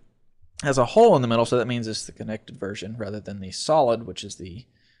excuse me, has a hole in the middle, so that means it's the connected version rather than the solid, which is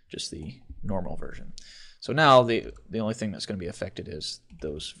just the normal version. So now the only thing that's going to be affected is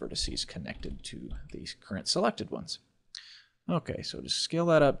those vertices connected to these current selected ones. Okay, so just scale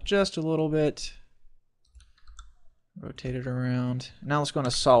that up just a little bit. Rotate it around. Now let's go into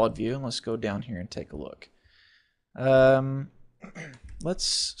solid view and let's go down here and take a look. Let's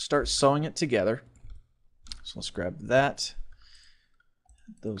start sewing it together. So let's grab that,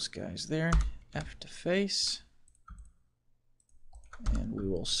 those guys there, F to face, and we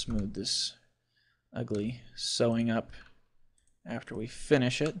will smooth this ugly sewing up after we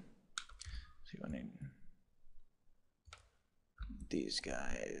finish it. See what I need. These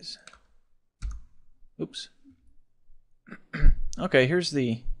guys. Oops. Okay, here's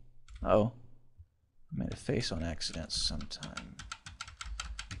the... Oh, I made a face on accident sometime.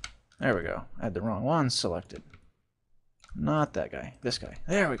 There we go. I had the wrong one selected. Not that guy. This guy.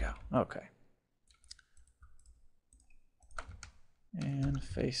 There we go. Okay. And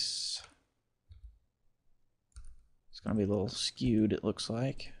face. It's going to be a little skewed, it looks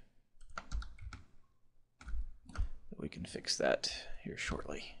like. But we can fix that here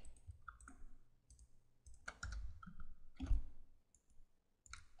shortly.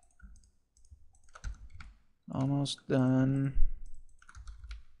 Almost done,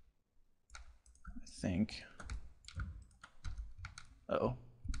 I think. Uh-oh.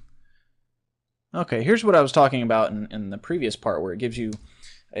 Okay, here's what I was talking about in the previous part, where it gives you,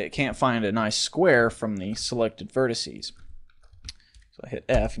 it can't find a nice square from the selected vertices. So I hit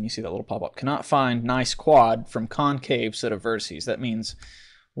F and you see that little pop-up. Cannot find nice quad from concave set of vertices. That means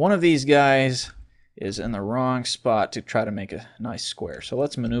one of these guys is in the wrong spot to try to make a nice square. So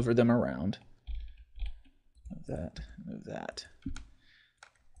let's maneuver them around. Move that, move that.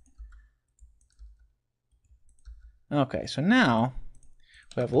 Okay, so now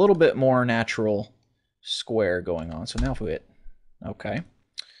we have a little bit more natural square going on. So now if we hit, okay,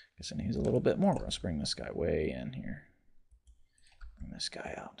 guess it needs a little bit more. Let's bring this guy way in here. Bring this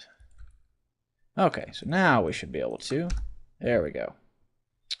guy out. Okay, so now we should be able to, there we go.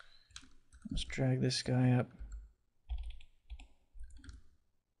 Let's drag this guy up.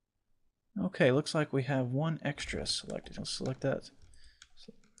 Okay, looks like we have one extra selected. Let's select that.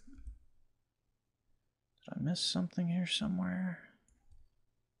 Did I miss something here somewhere?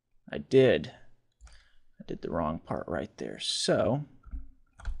 I did. I did the wrong part right there. So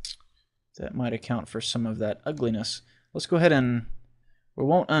that might account for some of that ugliness. Let's go ahead and, we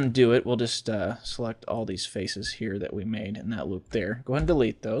won't undo it. We'll just select all these faces here that we made in that loop there. Go ahead and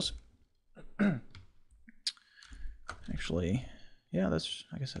delete those. Actually, yeah,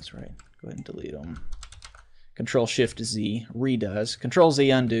 I guess that's right. Go ahead and delete them. Control Shift Z redoes. Control Z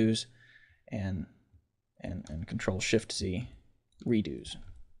undoes, and Control Shift Z redoes.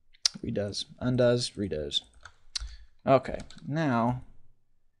 Redoes, undoes, redoes. Okay, now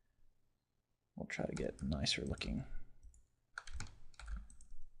we'll try to get a nicer looking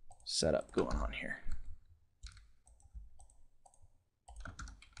setup going on here.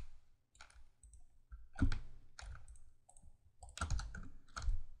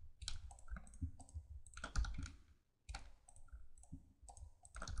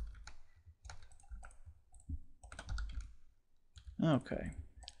 Okay.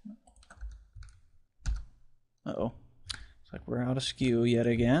 Uh-oh. Looks like we're out of skew yet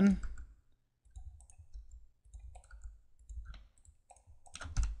again.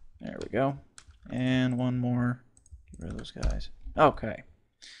 There we go. And one more. Get rid of those guys. Okay.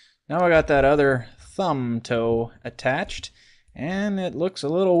 Now I got that other thumb toe attached, and it looks a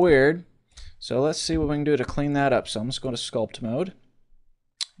little weird. So let's see what we can do to clean that up. So I'm just going to sculpt mode.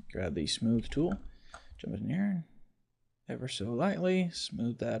 Grab the smooth tool. Jump in here. Ever so lightly.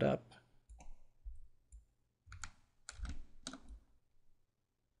 Smooth that up.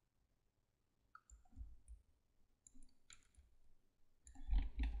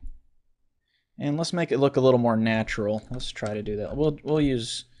 And let's make it look a little more natural. Let's try to do that. We'll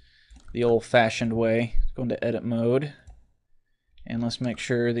use the old-fashioned way. Go into edit mode. And let's make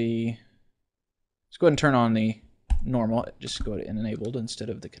sure let's go ahead and turn on the normal. Just go to enabled instead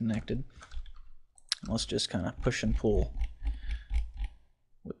of the connected. Let's just kind of push and pull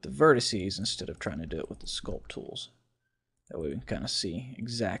with the vertices instead of trying to do it with the sculpt tools. That way we can kind of see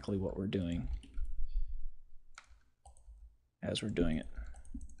exactly what we're doing as we're doing it.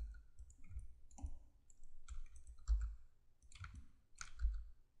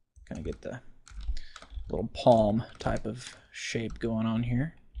 Kind of get the little palm type of shape going on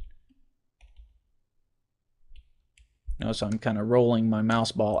here. Notice I'm kind of rolling my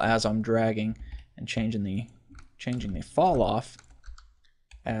mouse ball as I'm dragging and changing the fall off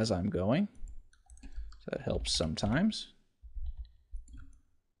as I'm going. So that helps sometimes.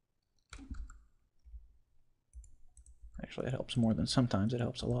 Actually, it helps more than sometimes. It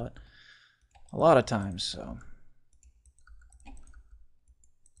helps a lot of times. So.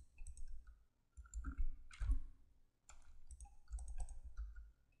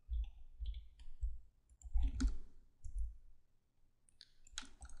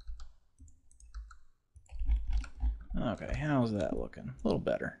 Okay, how's that looking? A little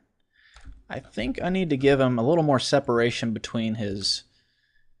better. I think I need to give him a little more separation between his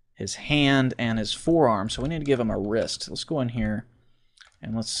hand and his forearm, so we need to give him a wrist. Let's go in here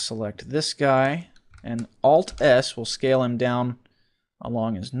and let's select this guy, and Alt-S will scale him down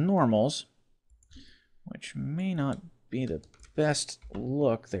along his normals, which may not be the best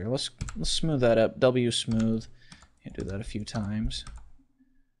look there. Let's smooth that up. W smooth. You can do that a few times.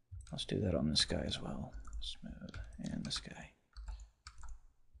 Let's do that on this guy as well. Smooth. And this guy.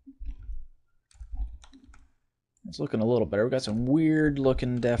 It's looking a little better. We've got some weird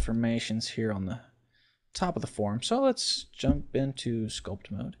looking deformations here on the top of the form. So let's jump into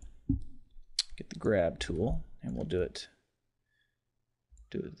sculpt mode. Get the grab tool, and we'll do it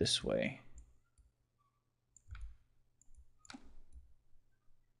this way.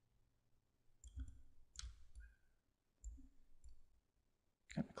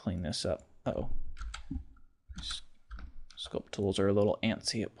 Kind of clean this up. Uh-oh. Sculpt tools are a little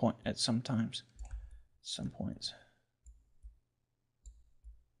antsy at some points.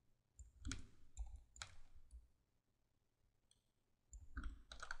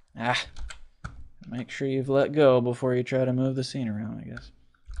 Make sure you've let go before you try to move the scene around, I guess.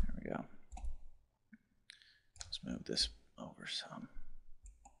 There we go. Let's move this over some.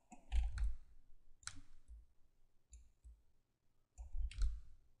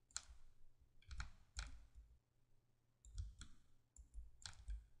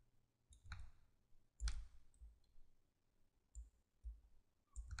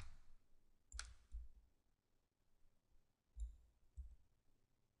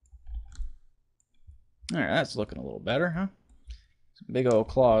 All right, that's looking a little better, huh? Some big old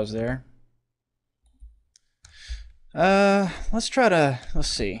claws there. Let's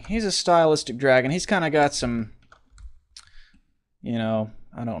see. He's a stylistic dragon. He's kind of got some, I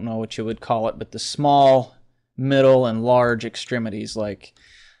don't know what you would call it, but the small, middle, and large extremities. Like,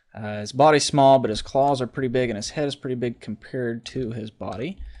 his body's small, but his claws are pretty big, and his head is pretty big compared to his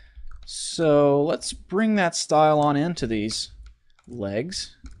body. So let's bring that style on into these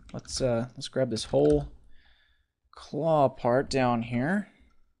legs. Let's grab this whole claw part down here,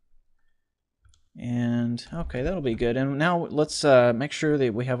 and okay, that'll be good. And now let's make sure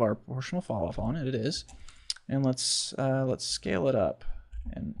that we have our proportional fall off on it. It is, and let's scale it up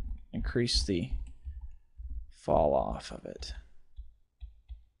and increase the fall off of it.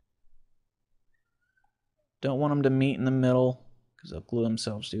 Don't want them to meet in the middle because they'll glue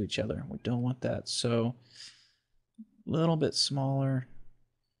themselves to each other. We don't want that. So a little bit smaller,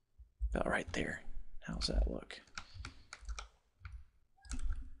 about right there. How's that look?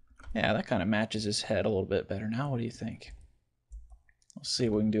 Yeah, that kind of matches his head a little bit better now. What do you think? Let's see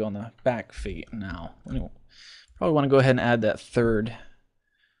what we can do on the back feet now. We probably want to go ahead and add that third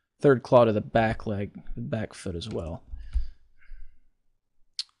claw to the back leg, the back foot as well.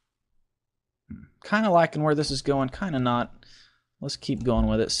 kind of liking where this is going, kind of not. Let's keep going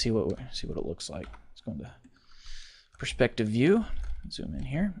with it, see what it looks like. Let's go into perspective view. Zoom in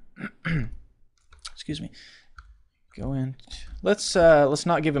here. Excuse me. Go in. Let's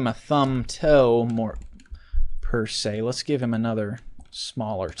not give him a thumb toe more per se. Let's give him another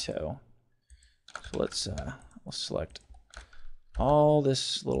smaller toe. So we'll select all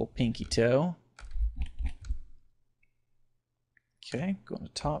this little pinky toe. Okay, go into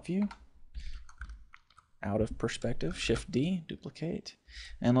top view. Out of perspective, Shift D, duplicate.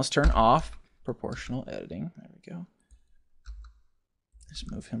 And let's turn off proportional editing. There we go. Just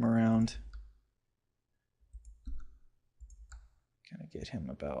move him around. Kind of get him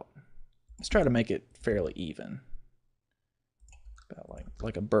about, let's try to make it fairly even. About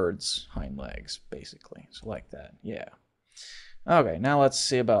like a bird's hind legs, basically. So like that, yeah. Okay, now let's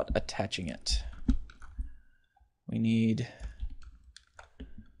see about attaching it. We need,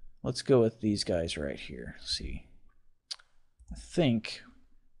 let's go with these guys right here. Let's see. I think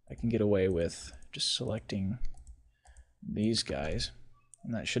I can get away with just selecting these guys.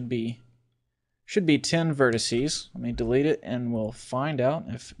 And that should be 10 vertices. Let me delete it and we'll find out.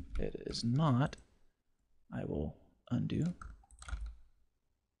 If it is not, I will undo.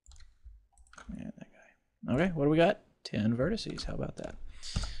 And that guy. Okay, what do we got? 10 vertices. How about that?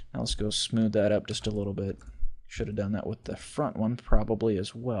 Now let's go smooth that up just a little bit. Should have done that with the front one probably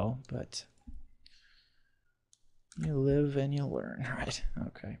as well, but you live and you learn, right?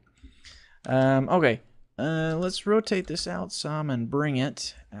 Okay. Okay. Let's rotate this out some and bring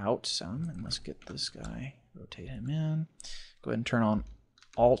it out some, and let's get this guy, rotate him in. Go ahead and turn on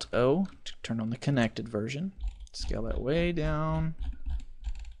Alt-O to turn on the connected version. Scale that way down.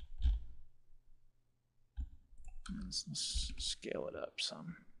 Let's scale it up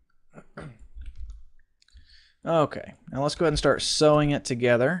some. Okay, now let's go ahead and start sewing it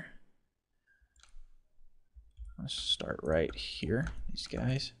together. Let's start right here, these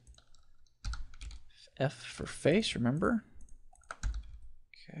guys. F for face, remember?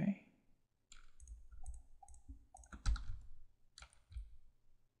 Okay.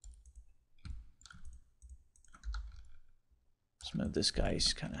 Let's move this guy,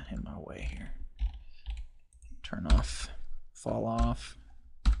 he's kind of in my way here. Turn off, fall off.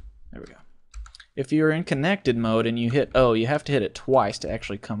 There we go. If you're in connected mode and you hit O, you have to hit it twice to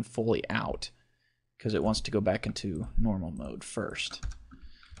actually come fully out, because it wants to go back into normal mode first.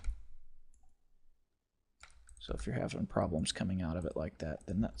 So if you're having problems coming out of it like that,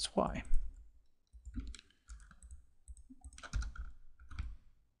 then that's why.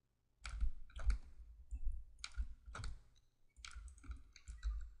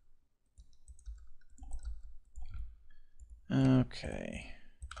 Okay,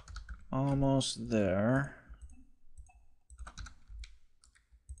 almost there.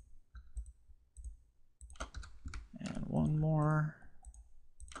 And one more.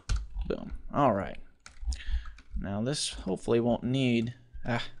 Boom. All right. Now this hopefully won't need,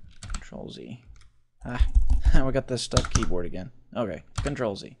 Control Z. We got this stuck keyboard again. Okay,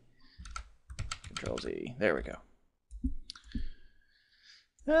 Control Z. Control Z, there we go.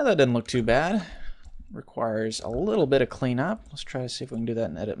 That didn't look too bad. Requires a little bit of cleanup. Let's try to see if we can do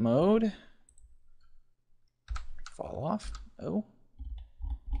that in edit mode. Fall off, oh.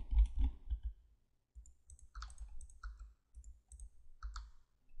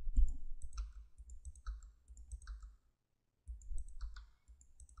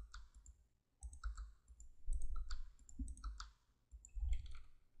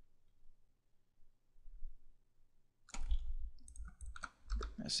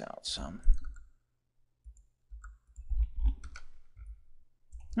 This out some.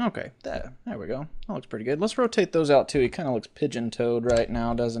 Okay, there we go. That looks pretty good. Let's rotate those out too. He kind of looks pigeon-toed right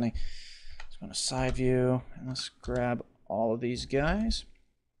now, doesn't he? Let's go to side view and let's grab all of these guys.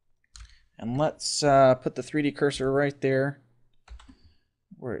 And let's put the 3D cursor right there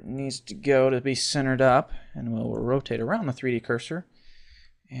where it needs to go to be centered up. And we'll rotate around the 3D cursor.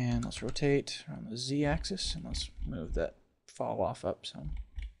 And let's rotate around the Z axis and let's move that fall off up some.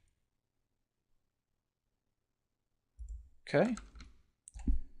 Okay.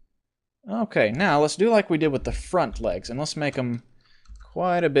 Okay, now let's do like we did with the front legs, and let's make them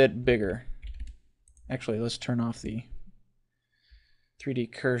quite a bit bigger. Actually, let's turn off the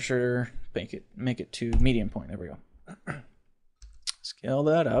 3D cursor, make it to medium point. There we go. Scale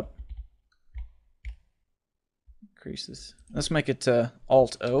that up. Increase this. Let's make it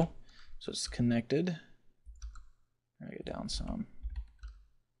Alt-O, so it's connected. Drag it down some.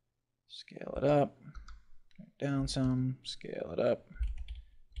 Scale it up. Down some, scale it up.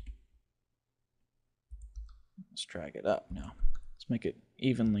 Let's drag it up now. Let's make it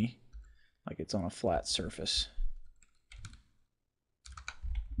evenly like it's on a flat surface.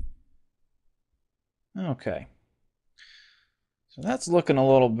 Okay. So that's looking a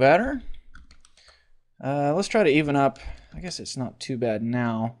little better. Let's try to even up. I guess it's not too bad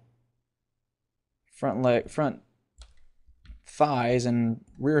now. Front thighs and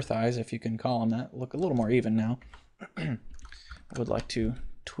rear thighs, if you can call them that, look a little more even now. I would like to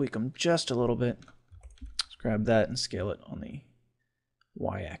tweak them just a little bit. Let's grab that and scale it on the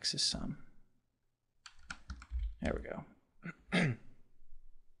y-axis some. There we go.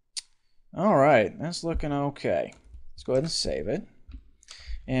 All right, that's looking okay. Let's go ahead and save it.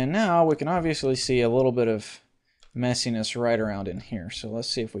 And now we can obviously see a little bit of messiness right around in here. So let's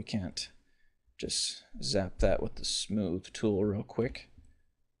see if we can't just zap that with the smooth tool real quick.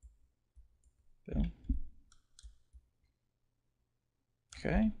 Boom.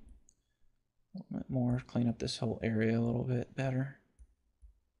 Okay. A little bit more, clean up this whole area a little bit better.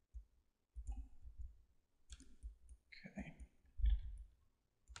 Okay.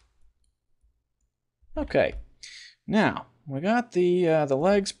 Okay. Now, we got the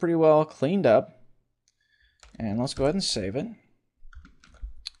legs pretty well cleaned up. And let's go ahead and save it.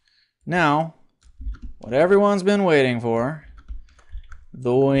 Now, what everyone's been waiting for,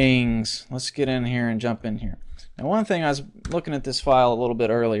 the wings. Let's get in here and jump in here. Now, one thing, I was looking at this file a little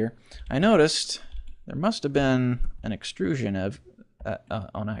bit earlier, I noticed there must have been an extrusion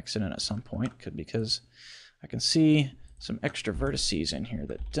on accident at some point, because I can see some extra vertices in here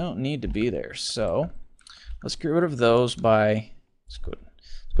that don't need to be there. So let's get rid of those by, let's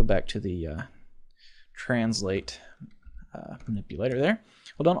go back to the translate manipulator there.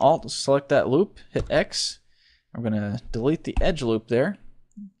 Hold on, Alt, select that loop, hit X. We're going to delete the edge loop there,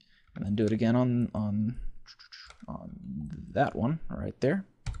 and then do it again on that one right there.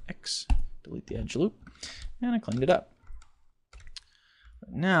 X, delete the edge loop, and I cleaned it up.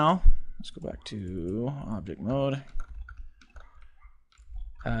 But now, let's go back to object mode.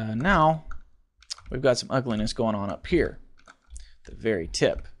 Now, we've got some ugliness going on up here, the very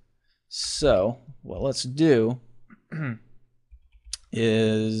tip. So, what let's do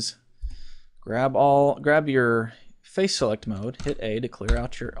is grab your face select mode, hit A to clear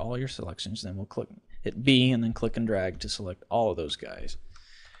out all your selections, then we'll hit B and then click and drag to select all of those guys.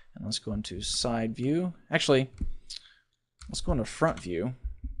 And let's go into side view. Actually, let's go into front view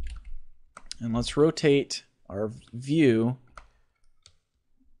and let's rotate our view.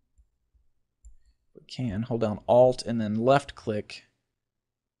 If we can, hold down Alt and then left click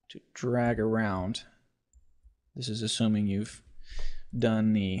to drag around. This is assuming you've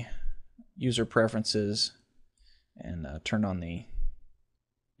done the user preferences and turned on the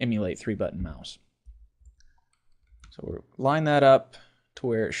emulate 3-button mouse. So we'll line that up to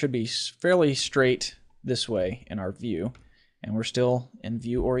where it should be fairly straight this way in our view, and we're still in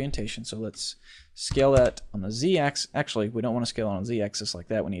view orientation. So let's scale that on the Z-axis. Actually, we don't want to scale it on Z-axis like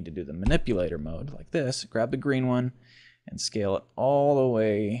that. We need to do the manipulator mode like this. Grab the green one and scale it all the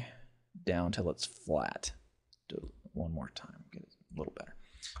way down till it's flat. Do it one more time, get it a little better.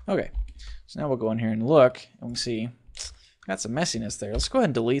 Okay, so now we'll go in here and look, and we see got some messiness there. Let's go ahead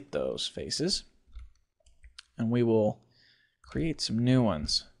and delete those faces, and we will create some new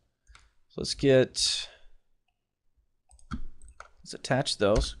ones. So let's attach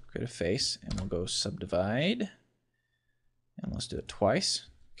those, create a face, and we'll go subdivide, and let's do it twice.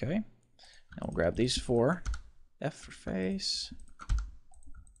 Okay, and we'll grab these 4, F for face.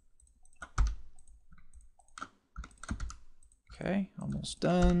 Okay, almost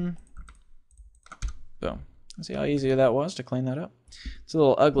done. Boom. See how easy that was to clean that up? It's a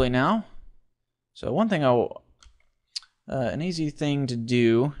little ugly now. So one thing an easy thing to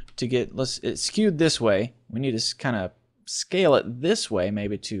do to get, it's skewed this way. We need to kind of scale it this way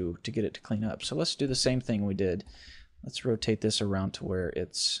maybe to get it to clean up. So let's do the same thing we did. Let's rotate this around to where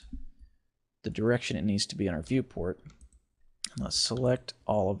it's the direction it needs to be in our viewport. And let's select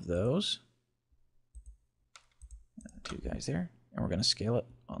all of those. The 2 guys there, and we're going to scale it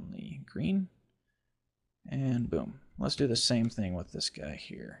on the green, and boom. Let's do the same thing with this guy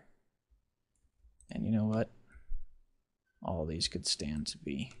here. And you know what? All of these could stand to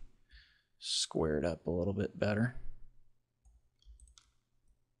be squared up a little bit better.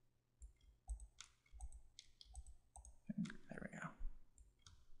 There we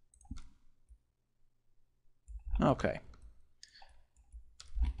go. Okay.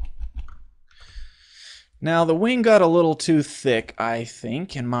 Now the wing got a little too thick, I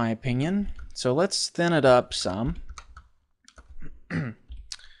think, in my opinion. So let's thin it up some. I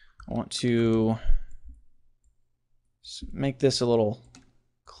want to make this a little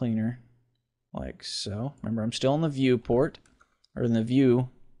cleaner, like so. Remember, I'm still in the viewport, or in the view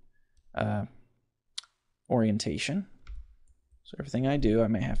orientation. So everything I do, I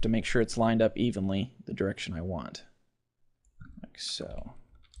may have to make sure it's lined up evenly the direction I want. Like so.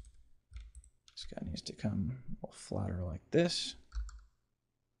 This guy needs to come a little flatter like this.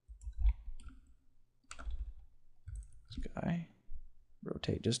 This guy,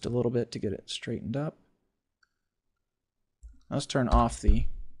 rotate just a little bit to get it straightened up. Let's turn off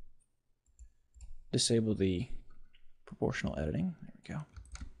disable the proportional editing. There we go.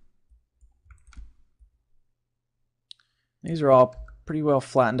 These are all pretty well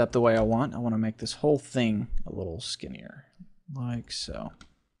flattened up the way I want. I want to make this whole thing a little skinnier, like so.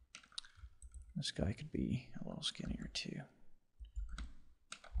 This guy could be a little skinnier too.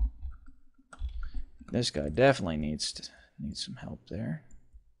 This guy definitely needs some help there.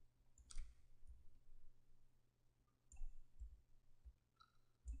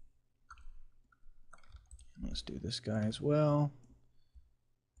 Let's do this guy as well.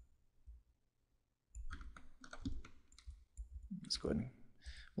 Let's go ahead and,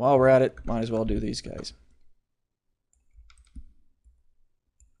 while we're at it, might as well do these guys.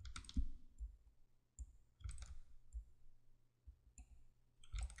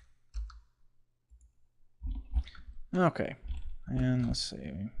 Okay, and let's see.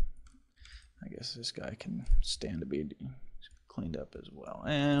 I guess this guy can stand to be cleaned up as well.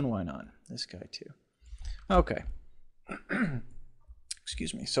 And why not? This guy too. Okay.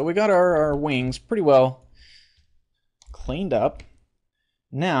 Excuse me. So we got our wings pretty well cleaned up.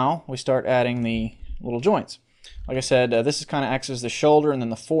 Now we start adding the little joints. Like I said, this is kind of acts as the shoulder and then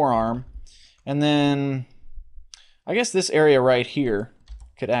the forearm. And then I guess this area right here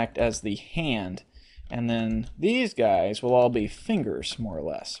could act as the hand. And then these guys will all be fingers, more or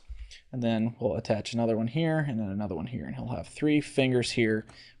less. And then we'll attach another one here and then another one here. And he'll have 3 fingers here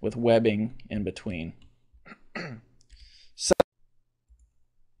with webbing in between. So,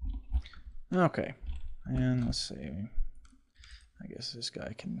 okay. And let's see. I guess this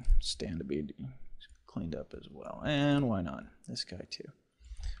guy can stand to be cleaned up as well. And why not? This guy too.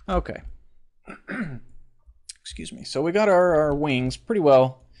 Okay. Excuse me. So we got our wings pretty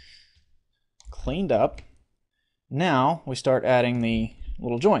well cleaned up. Now we start adding the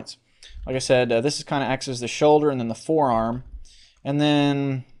little joints. Like I said, this is kind of acts as the shoulder and then the forearm. And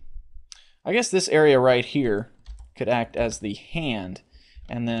then I guess this area right here could act as the hand.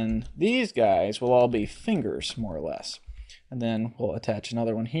 And then these guys will all be fingers, more or less. And then we'll attach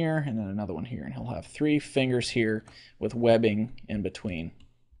another one here and then another one here. And he'll have 3 fingers here with webbing in between.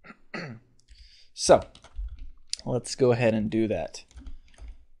 So let's go ahead and do that.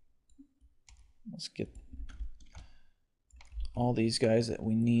 Let's get all these guys that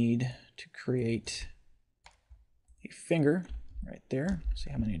we need to create a finger right there. See,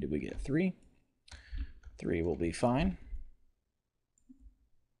 how many did we get? 3. 3 will be fine.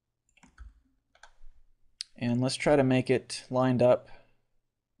 And let's try to make it lined up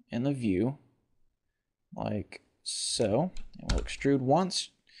in the view like so. And we'll extrude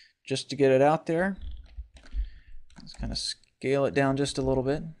once just to get it out there. Let's kind of scale it down just a little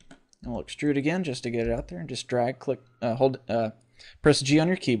bit. And we'll extrude again just to get it out there, and just drag, click, press G on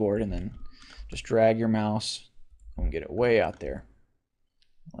your keyboard, and then just drag your mouse and get it way out there.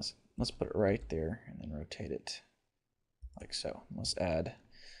 Let's put it right there, and then rotate it like so. Let's add,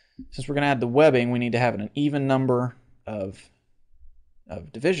 since we're going to add the webbing, we need to have an even number of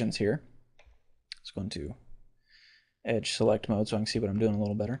divisions here. Let's go into edge select mode so I can see what I'm doing a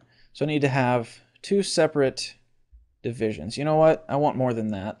little better. So I need to have 2 separate divisions. You know what? I want more than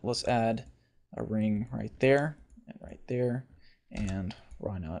that. Let's add a ring right there, and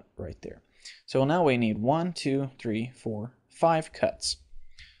why not right there. So now we need 1, 2, 3, 4, 5 cuts.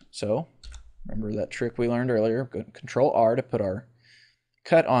 So remember that trick we learned earlier. Go to Control R to put our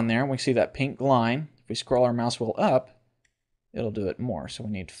cut on there. We see that pink line. If we scroll our mouse wheel up, it'll do it more. So we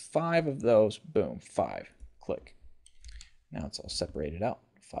need 5 of those. Boom, 5. Click. Now it's all separated out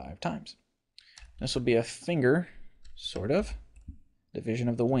 5 times. This will be a finger, sort of, division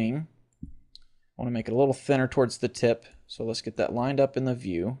of the wing. I want to make it a little thinner towards the tip, so let's get that lined up in the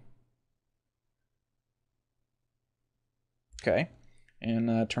view. Okay,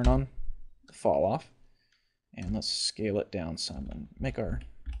 and turn on the fall off, and let's scale it down some and make our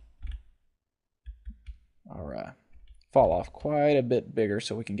fall off quite a bit bigger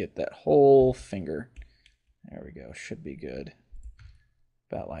so we can get that whole finger. There we go, should be good.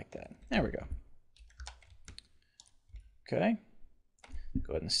 About like that. There we go. Okay,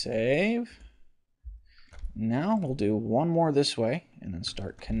 go ahead and save. Now we'll do one more this way and then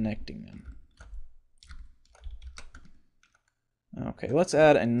start connecting them. Okay, let's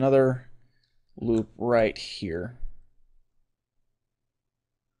add another loop right here.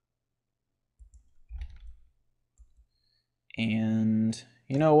 And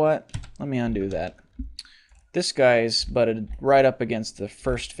you know what? Let me undo that. This guy's butted right up against the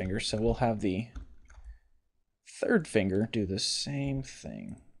first finger, so we'll have the third finger do the same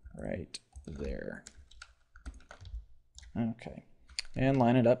thing right there. Okay. And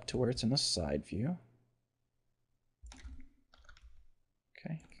line it up to where it's in the side view.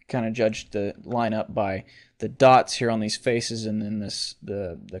 Okay. Kind of judge the line up by the dots here on these faces, and then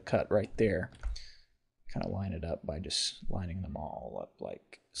the cut right there. Kind of line it up by just lining them all up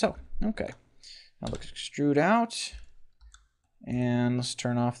like so. Okay. Now let's extrude out, and let's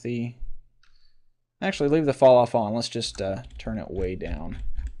turn off the, actually leave the fall off on. Let's just turn it way down.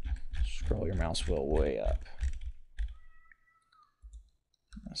 Scroll your mouse wheel way up.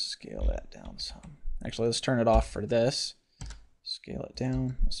 Let's scale that down some. Actually, let's turn it off for this. Scale it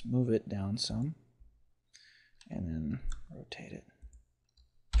down. Let's move it down some, and then rotate it.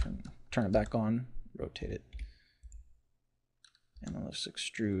 Turn it back on. Rotate it, and then let's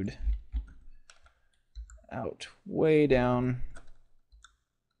extrude out way down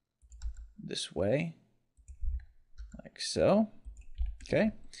this way, like so.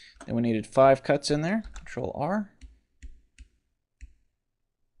 Okay, then we needed 5 cuts in there. Control R.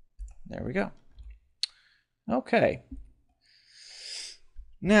 There we go. Okay.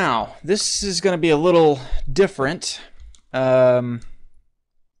 Now, this is going to be a little different.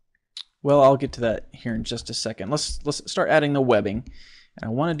 Well, I'll get to that here in just a second. Let's start adding the webbing. And I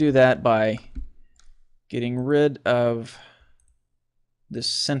want to do that by getting rid of this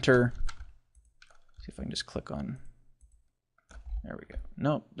center. See if I can just click on. There we go.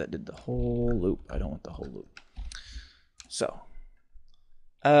 Nope, that did the whole loop. I don't want the whole loop. So,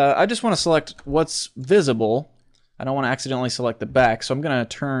 I just want to select what's visible. I don't want to accidentally select the back, so I'm going to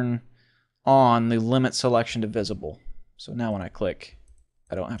turn on the limit selection to visible. So now when I click,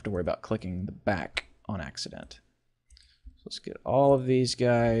 I don't have to worry about clicking the back on accident. So let's get all of these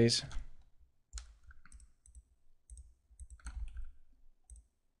guys.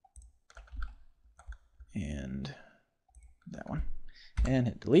 And that one. And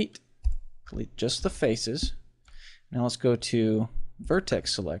hit delete. Delete just the faces. Now let's go to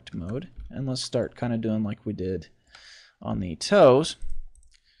vertex select mode, and let's start kind of doing like we did on the toes.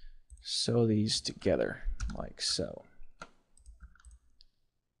 Sew these together like so.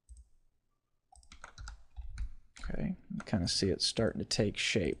 Okay, you kind of see it starting to take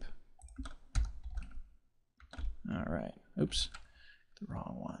shape. All right, oops, the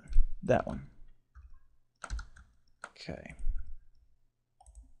wrong one. That one. Okay.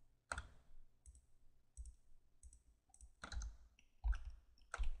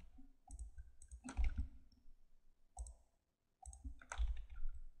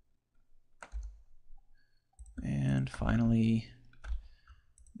 And finally,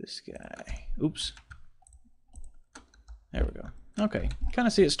 this guy. Oops. There we go. Okay, kind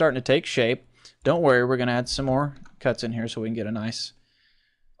of see it starting to take shape. Don't worry, we're going to add some more cuts in here so we can get a nice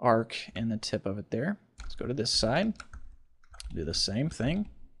arc in the tip of it there. Let's go to this side. Do the same thing.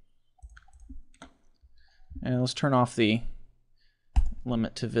 And let's turn off the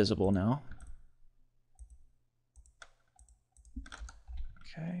limit to visible now.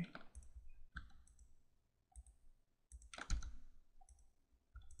 Okay.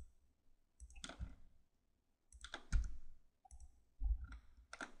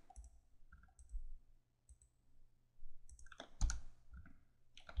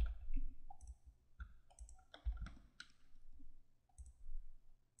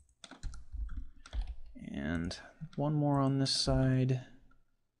 And one more on this side.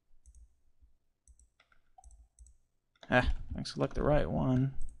 I select the right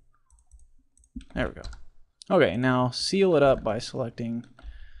one. There we go. Okay, now seal it up by selecting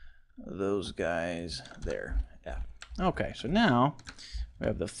those guys there. Yeah. Okay, so now we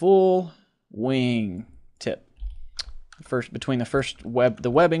have the full wing tip.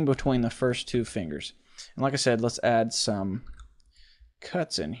 The webbing between the first 2 fingers. And like I said, let's add some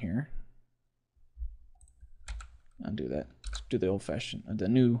cuts in here. Undo that. Let's do the old-fashioned, the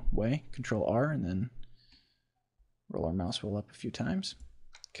new way. Control R, and then roll our mouse wheel up a few times.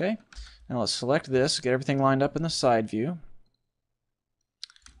 Okay. Now let's select this, get everything lined up in the side view,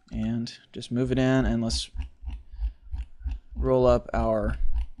 and just move it in, and let's roll up our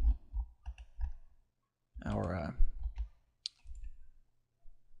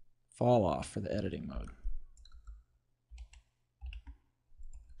fall off for the editing mode.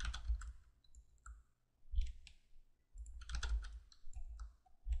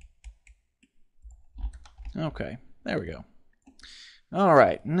 Okay, there we go. All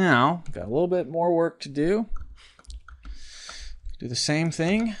right, now got a little bit more work to do. Do the same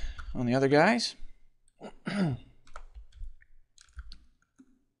thing on the other guys.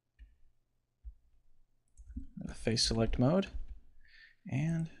 the face select mode,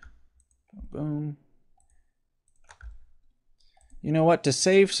 and boom. You know what? To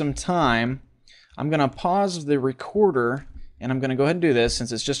save some time, I'm going to pause the recorder, and I'm going to go ahead and do this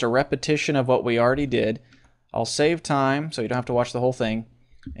since it's just a repetition of what we already did. I'll save time so you don't have to watch the whole thing,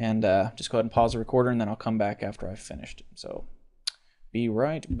 and just go ahead and pause the recorder, and then I'll come back after I've finished. So be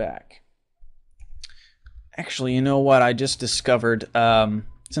right back. Actually, you know what? I just discovered,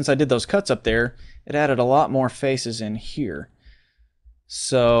 since I did those cuts up there, it added a lot more faces in here.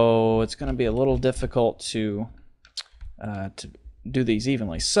 So it's going to be a little difficult to do these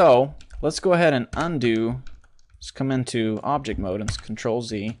evenly. So let's go ahead and undo. Let's come into object mode and Control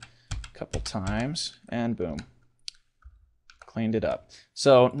Z a couple times, and boom, cleaned it up.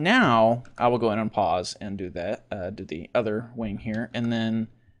 So now I will go ahead and pause and do that, do the other wing here, and then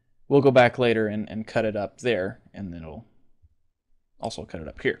we'll go back later and cut it up there, and then it'll also cut it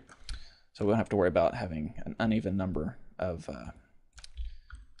up here. So we don't have to worry about having an uneven number of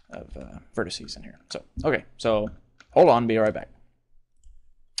vertices in here. So okay, so hold on, be right back.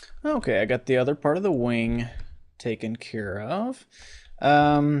 Okay, I got the other part of the wing taken care of.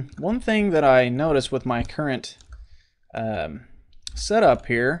 One thing that I noticed with my current setup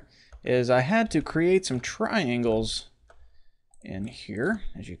here is I had to create some triangles in here,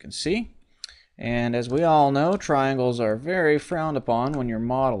 as you can see. And as we all know, triangles are very frowned upon when you're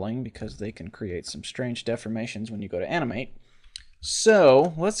modeling because they can create some strange deformations when you go to animate.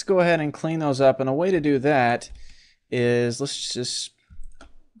 So let's go ahead and clean those up, and a way to do that is let's just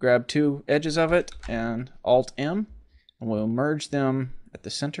grab two edges of it and Alt-M, and we'll merge them at the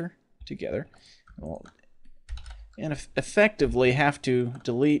center together. We'll effectively have to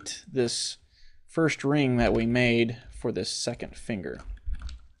delete this first ring that we made for this second finger.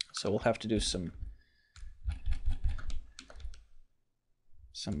 So we'll have to do some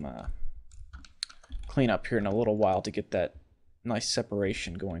cleanup here in a little while to get that nice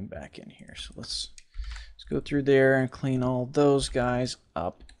separation going back in here. So let's go through there and clean all those guys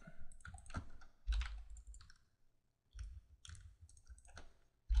up.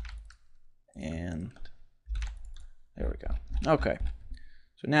 And there we go. Okay,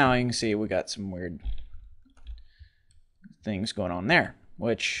 so now you can see we got some weird things going on there,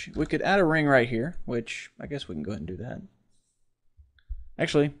 which we could add a ring right here, which I guess we can go ahead and do that.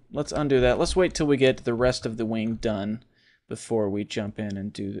 Actually, let's undo that. Let's wait till we get the rest of the wing done before we jump in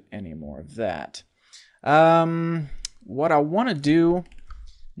and do any more of that. What I want to do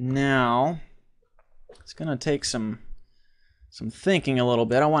now, it's going to take some thinking a little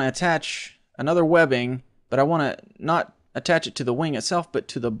bit. I want to attach another webbing, but I want to not attach it to the wing itself, but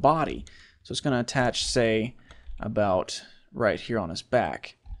to the body. So it's going to attach, say, about right here on his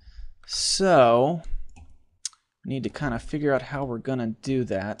back. So we need to kind of figure out how we're going to do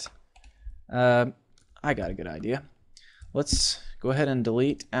that. I got a good idea. Let's go ahead and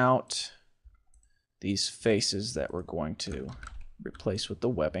delete out these faces that we're going to replace with the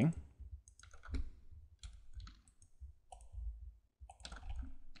webbing.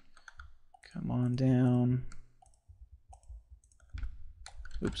 Come on down.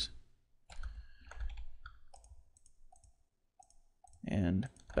 Oops. And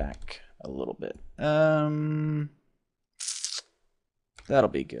back a little bit. That'll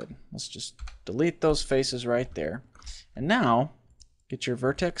be good. Let's just delete those faces right there. And now, get your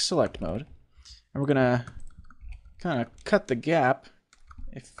vertex select mode. And we're gonna kind of cut the gap,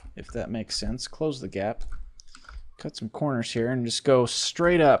 if that makes sense. Close the gap. Cut some corners here and just go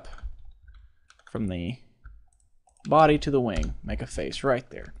straight up from the body to the wing. Make a face right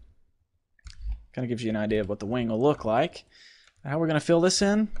there. Kind of gives you an idea of what the wing will look like. How we're going to fill this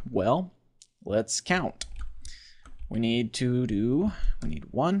in? Well, let's count. We need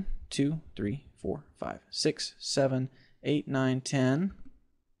 1, 2, 3, 4, 5, 6, 7, 8, 9, 10,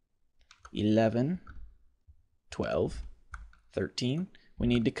 11, 12, 13. We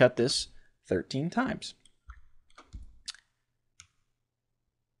need to cut this 13 times.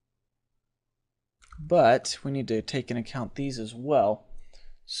 But we need to take into account these as well.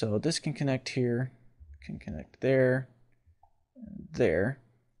 So this can connect here, can connect there, and there.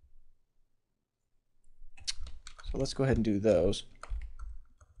 So let's go ahead and do those.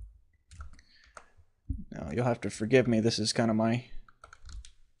 Now you'll have to forgive me, this is kind of my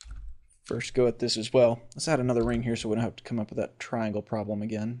first go at this as well. Let's add another ring here so we don't have to come up with that triangle problem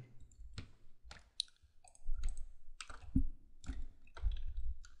again.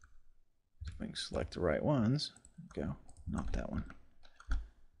 We can select the right ones. There we go. Not that one.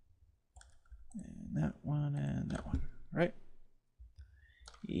 And that one and that one. Right?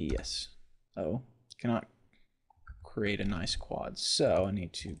 Yes. Oh, cannot create a nice quad. So I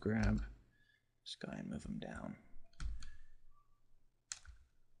need to grab Just go ahead and move them down.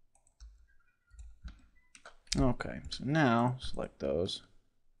 Okay, so now select those.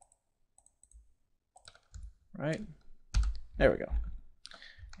 Right? There we go.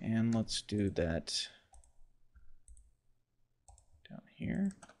 And let's do that down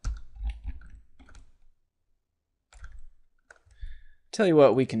here. Tell you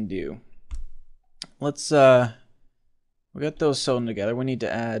what we can do. Let's we got those sewn together. We need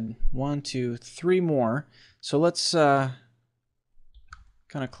to add 1, 2, 3 more. So let's kind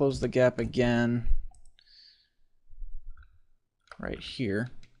of close the gap again right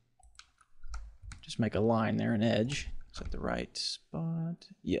here. Just make a line there, an edge. Is that the right spot?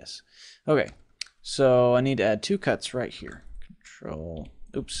 Yes. Okay. So I need to add 2 cuts right here.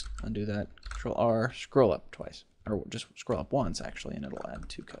 Oops, undo that. Control R, scroll up twice. Or just scroll up once actually, and it'll add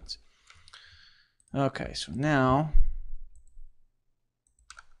 2 cuts. Okay, so now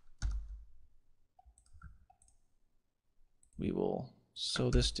we will sew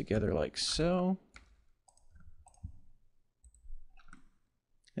this together like so.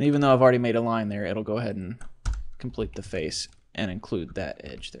 And even though I've already made a line there, it'll go ahead and complete the face and include that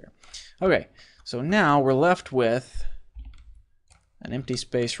edge there. Okay, so now we're left with an empty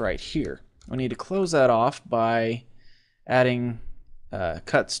space right here. We need to close that off by adding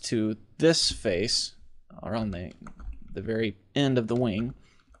cuts to this face around the very end of the wing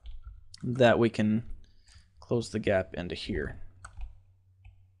that we can close the gap into here.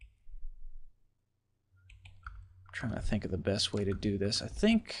 I'm trying to think of the best way to do this. I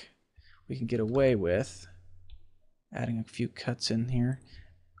think we can get away with adding a few cuts in here.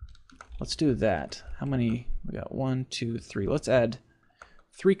 Let's do that. How many? We got 1, 2, 3. Let's add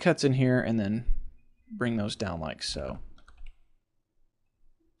 3 cuts in here and then bring those down like so.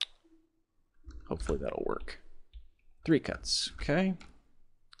 Hopefully that'll work. 3 cuts, okay.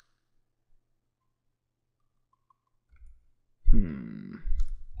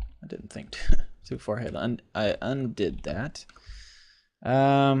 I didn't think too far ahead. I undid that.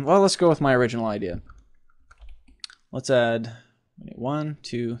 Well, let's go with my original idea. Let's add 1,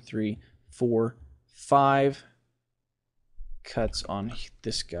 2, 3, 4, 5 cuts on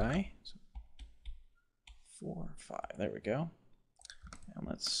this guy. 4, 5. There we go. And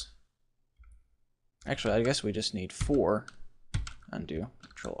let's. Actually, I guess we just need 4. Undo.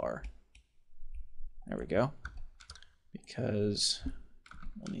 Control R. There we go. Because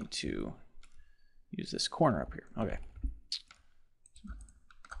we'll need to use this corner up here. Okay.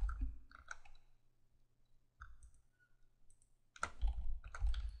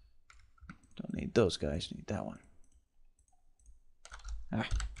 Don't need those guys. Need that one.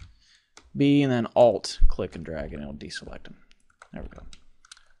 B and then Alt, click and drag, and it'll deselect them. There we go.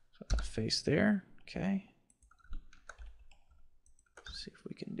 So that face there. Okay. Let's see if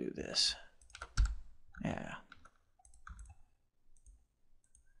we can do this. Yeah.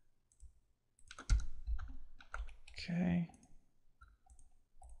 Okay.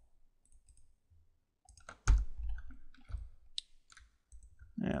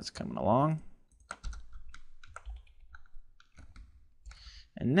 Yeah, it's coming along.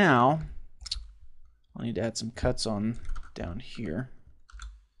 And now I'll need to add some cuts on down here.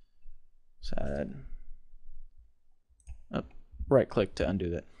 So add right click to undo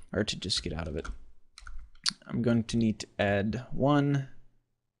that, or to just get out of it. I'm going to need to add 1.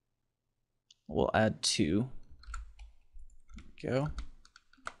 We'll add 2. There we go.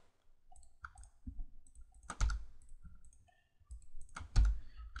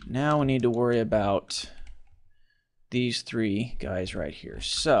 Now we need to worry about these 3 guys right here.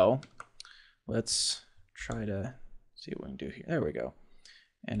 So let's try to see what we can do here. There we go.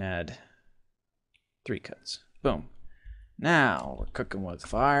 And add 3 cuts. Boom. Now we're cooking with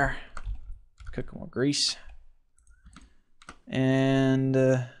fire, cooking with grease. And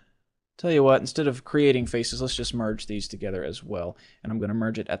tell you what, instead of creating faces, let's just merge these together as well. And I'm going to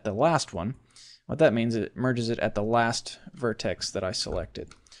merge it at the last one. What that means is it merges it at the last vertex that I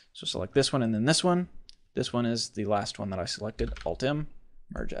selected. So select this one and then this one. This one is the last one that I selected. Alt-M,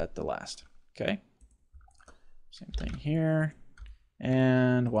 merge at the last. Okay. Same thing here.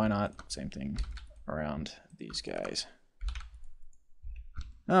 And why not? Same thing around these guys.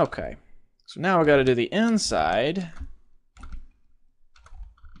 Okay. So now we've got to do the inside.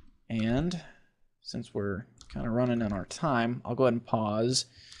 And since we're kind of running in our time, I'll go ahead and pause,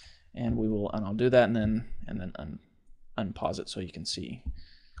 and I'll do that and then unpause it so you can see.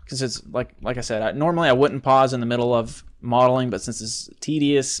 Because it's like I said, normally I wouldn't pause in the middle of modeling, but since it's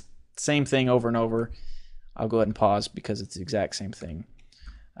tedious, same thing over and over, I'll go ahead and pause because it's the exact same thing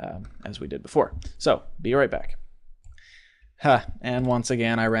as we did before. So be right back. Huh. And once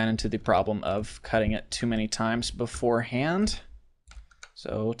again, I ran into the problem of cutting it too many times beforehand.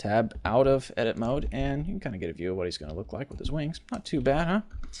 So tab out of edit mode, and you can kind of get a view of what he's going to look like with his wings. Not too bad, huh?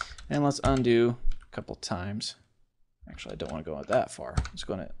 And let's undo a couple times. Actually, I don't want to go that far. I'm just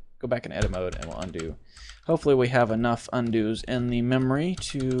going to go back in edit mode, and we'll undo. Hopefully we have enough undos in the memory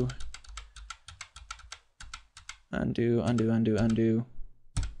to undo.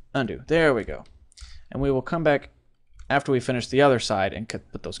 There we go. And we will come back after we finish the other side and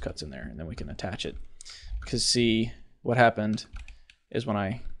put those cuts in there, and then we can attach it. Because see, what happened is when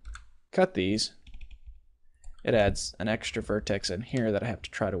I cut these, it adds an extra vertex in here that I have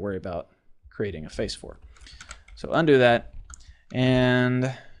to try to worry about creating a face for. So undo that,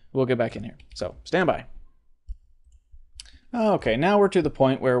 and we'll get back in here. So stand by. Okay, now we're to the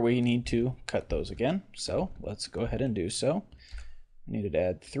point where we need to cut those again. So let's go ahead and do so. We needed to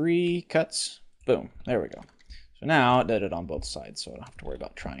add 3 cuts. Boom, there we go. So now it did it on both sides, so I don't have to worry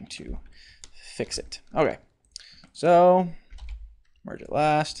about trying to fix it. Okay, so merge it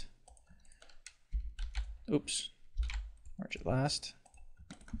last. Oops. Merge it last.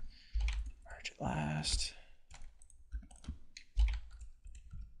 Merge it last.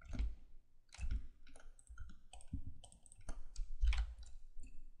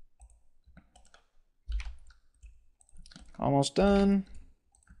 Almost done.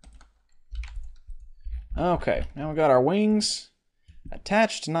 Okay, now we got our wings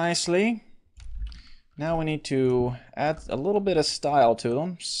attached nicely. Now we need to add a little bit of style to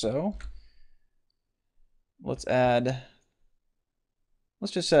them, so let's just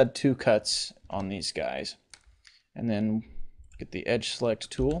add 2 cuts on these guys. And then get the edge select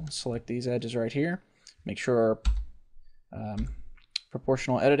tool, select these edges right here. Make sure our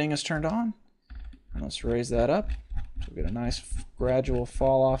proportional editing is turned on. And let's raise that up. So we get a nice gradual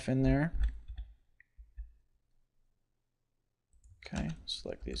fall off in there. Okay,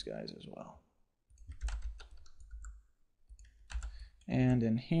 select these guys as well. And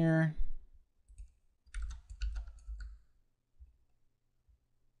in here,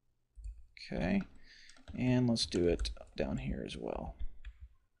 okay, and let's do it down here as well.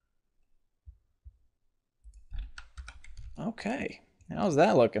 Okay, how's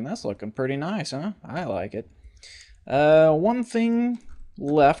that looking? That's looking pretty nice, huh? I like it. One thing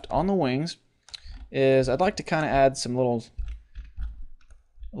left on the wings is I'd like to kind of add some little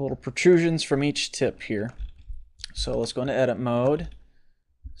protrusions from each tip here. So let's go into edit mode,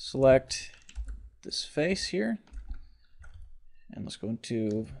 select this face here, and let's go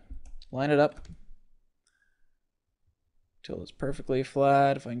into line it up till it's perfectly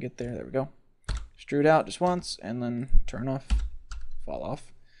flat. If I can get there, there we go. Extrude out just once, and then turn off, fall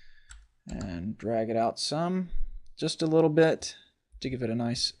off, and drag it out some, just a little bit to give it a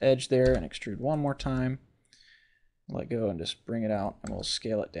nice edge there, and extrude one more time. Let go and just bring it out, and we'll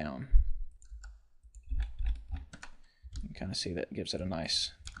scale it down. You can kind of see that gives it a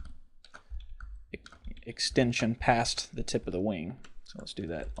nice extension past the tip of the wing. So let's do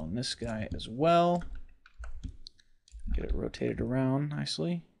that on this guy as well. Get it rotated around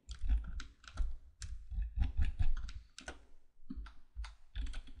nicely.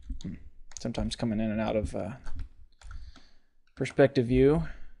 Sometimes coming in and out of perspective view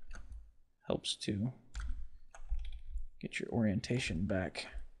helps to get your orientation back.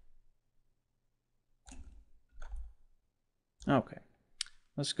 Okay,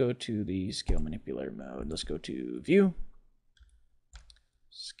 let's go to the scale manipulator mode. Let's go to view,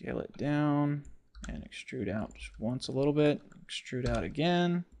 scale it down, and extrude out just once a little bit. Extrude out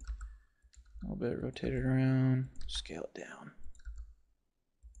again, a little bit, rotate it around, scale it down.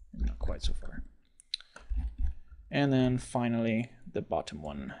 Not quite so far. And then finally the bottom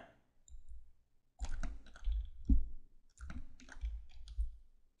one.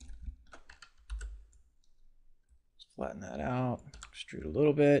 Flatten that out, extrude a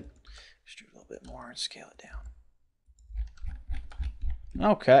little bit more, and scale it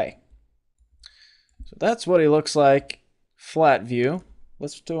down. Okay. So that's what he looks like, flat view.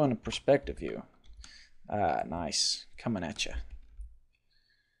 Let's do on a perspective view. Ah, nice. Coming at you.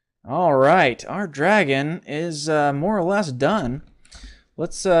 All right, our dragon is more or less done.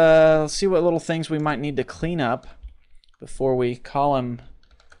 Let's see what little things we might need to clean up before we call him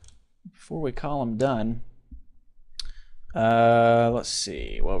done. Let's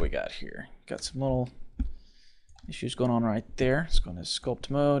see what we got here. Got some little issues going on right there. Let's go into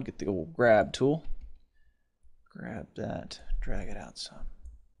sculpt mode, get the old grab tool. Grab that, drag it out some.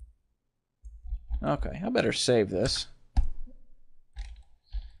 Okay, I better save this.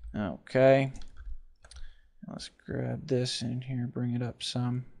 Okay. Let's grab this in here, bring it up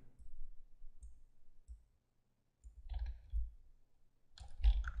some.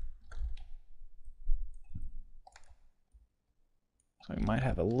 So we might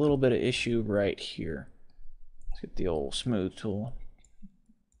have a little bit of issue right here. Let's get the old smooth tool.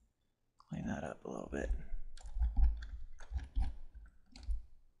 Clean that up a little bit.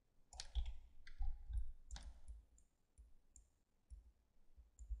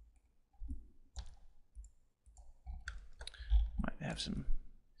 Might have some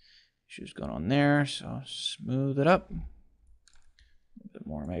issues going on there, so I'll smooth it up. A little bit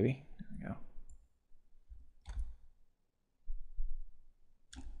more maybe. There we go.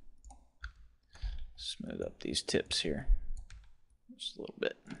 Smooth up these tips here. Just a little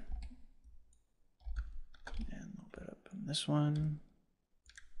bit. And a little bit up on this one.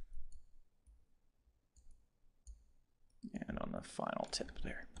 And on the final tip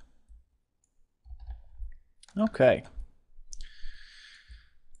there. Okay.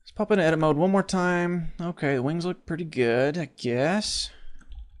 Let's pop into edit mode one more time. Okay, the wings look pretty good, I guess.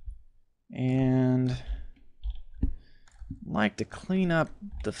 And I'd like to clean up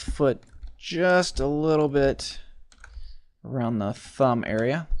the foot just a little bit around the thumb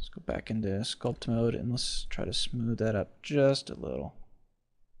area. Let's go back into sculpt mode and let's try to smooth that up just a little.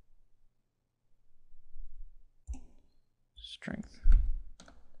 Strength.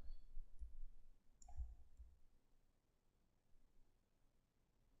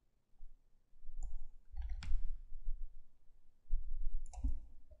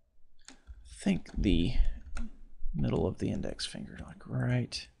 I think the middle of the index finger, like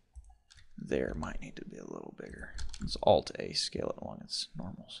right there, might need to be a little bigger. It's Alt A, scale it along its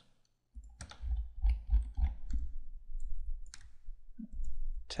normals.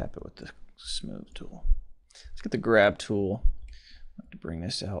 Tap it with the smooth tool. Let's get the grab tool. I'd like to bring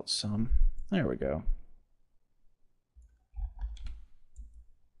this out some. There we go.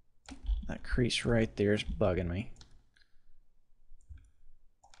 That crease right there is bugging me.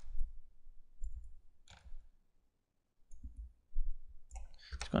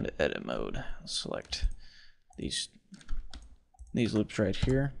 Go into edit mode. Select these loops right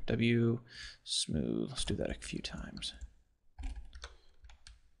here. W smooth. Let's do that a few times.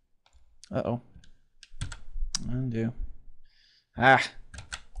 Uh-oh. Undo. Ah!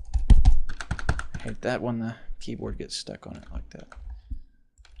 I hate that when the keyboard gets stuck on it like that.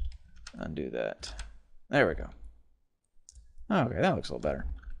 Undo that. There we go. Okay, that looks a little better.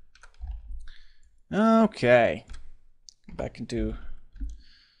 Okay. Back into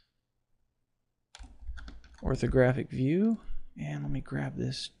orthographic view, and let me grab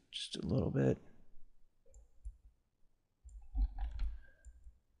this just a little bit.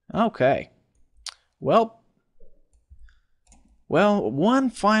 Okay. Well, one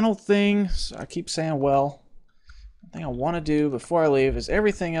final thing, so I keep saying one thing I want to do before I leave is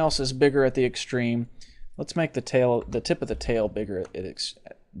everything else is bigger at the extreme. Let's make the tip of the tail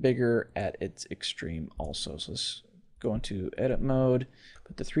bigger at its extreme also. So let's go into edit mode,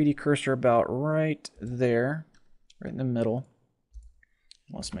 put the 3D cursor about right there, right in the middle.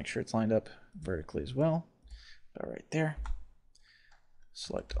 Let's make sure it's lined up vertically as well, about right there.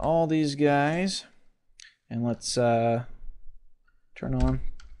 Select all these guys, and let's turn on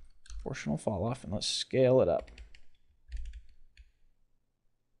proportional fall off, and let's scale it up.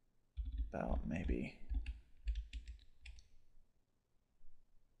 About maybe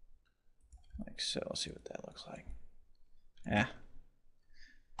like so. Let's see what that looks like.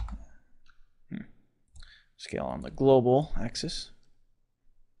 Scale on the global axis.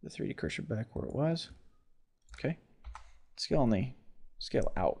 The 3D cursor back where it was. Okay.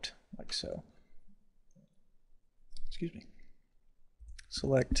 Scale out like so. Excuse me.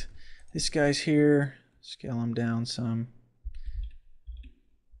 Select these guys here. Scale them down some.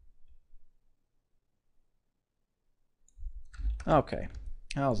 Okay.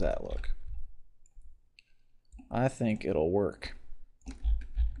 How's that look? I think it'll work.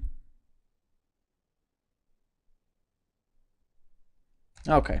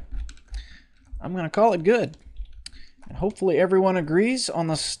 Okay. I'm going to call it good. And hopefully everyone agrees on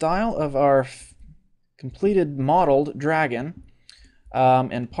the style of our completed modeled dragon.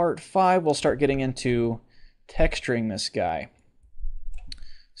 In part 5, we'll start getting into texturing this guy.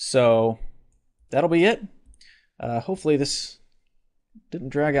 So that'll be it. Hopefully this didn't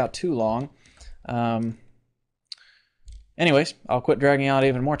drag out too long. Anyways, I'll quit dragging out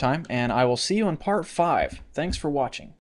even more time, and I will see you in part 5. Thanks for watching.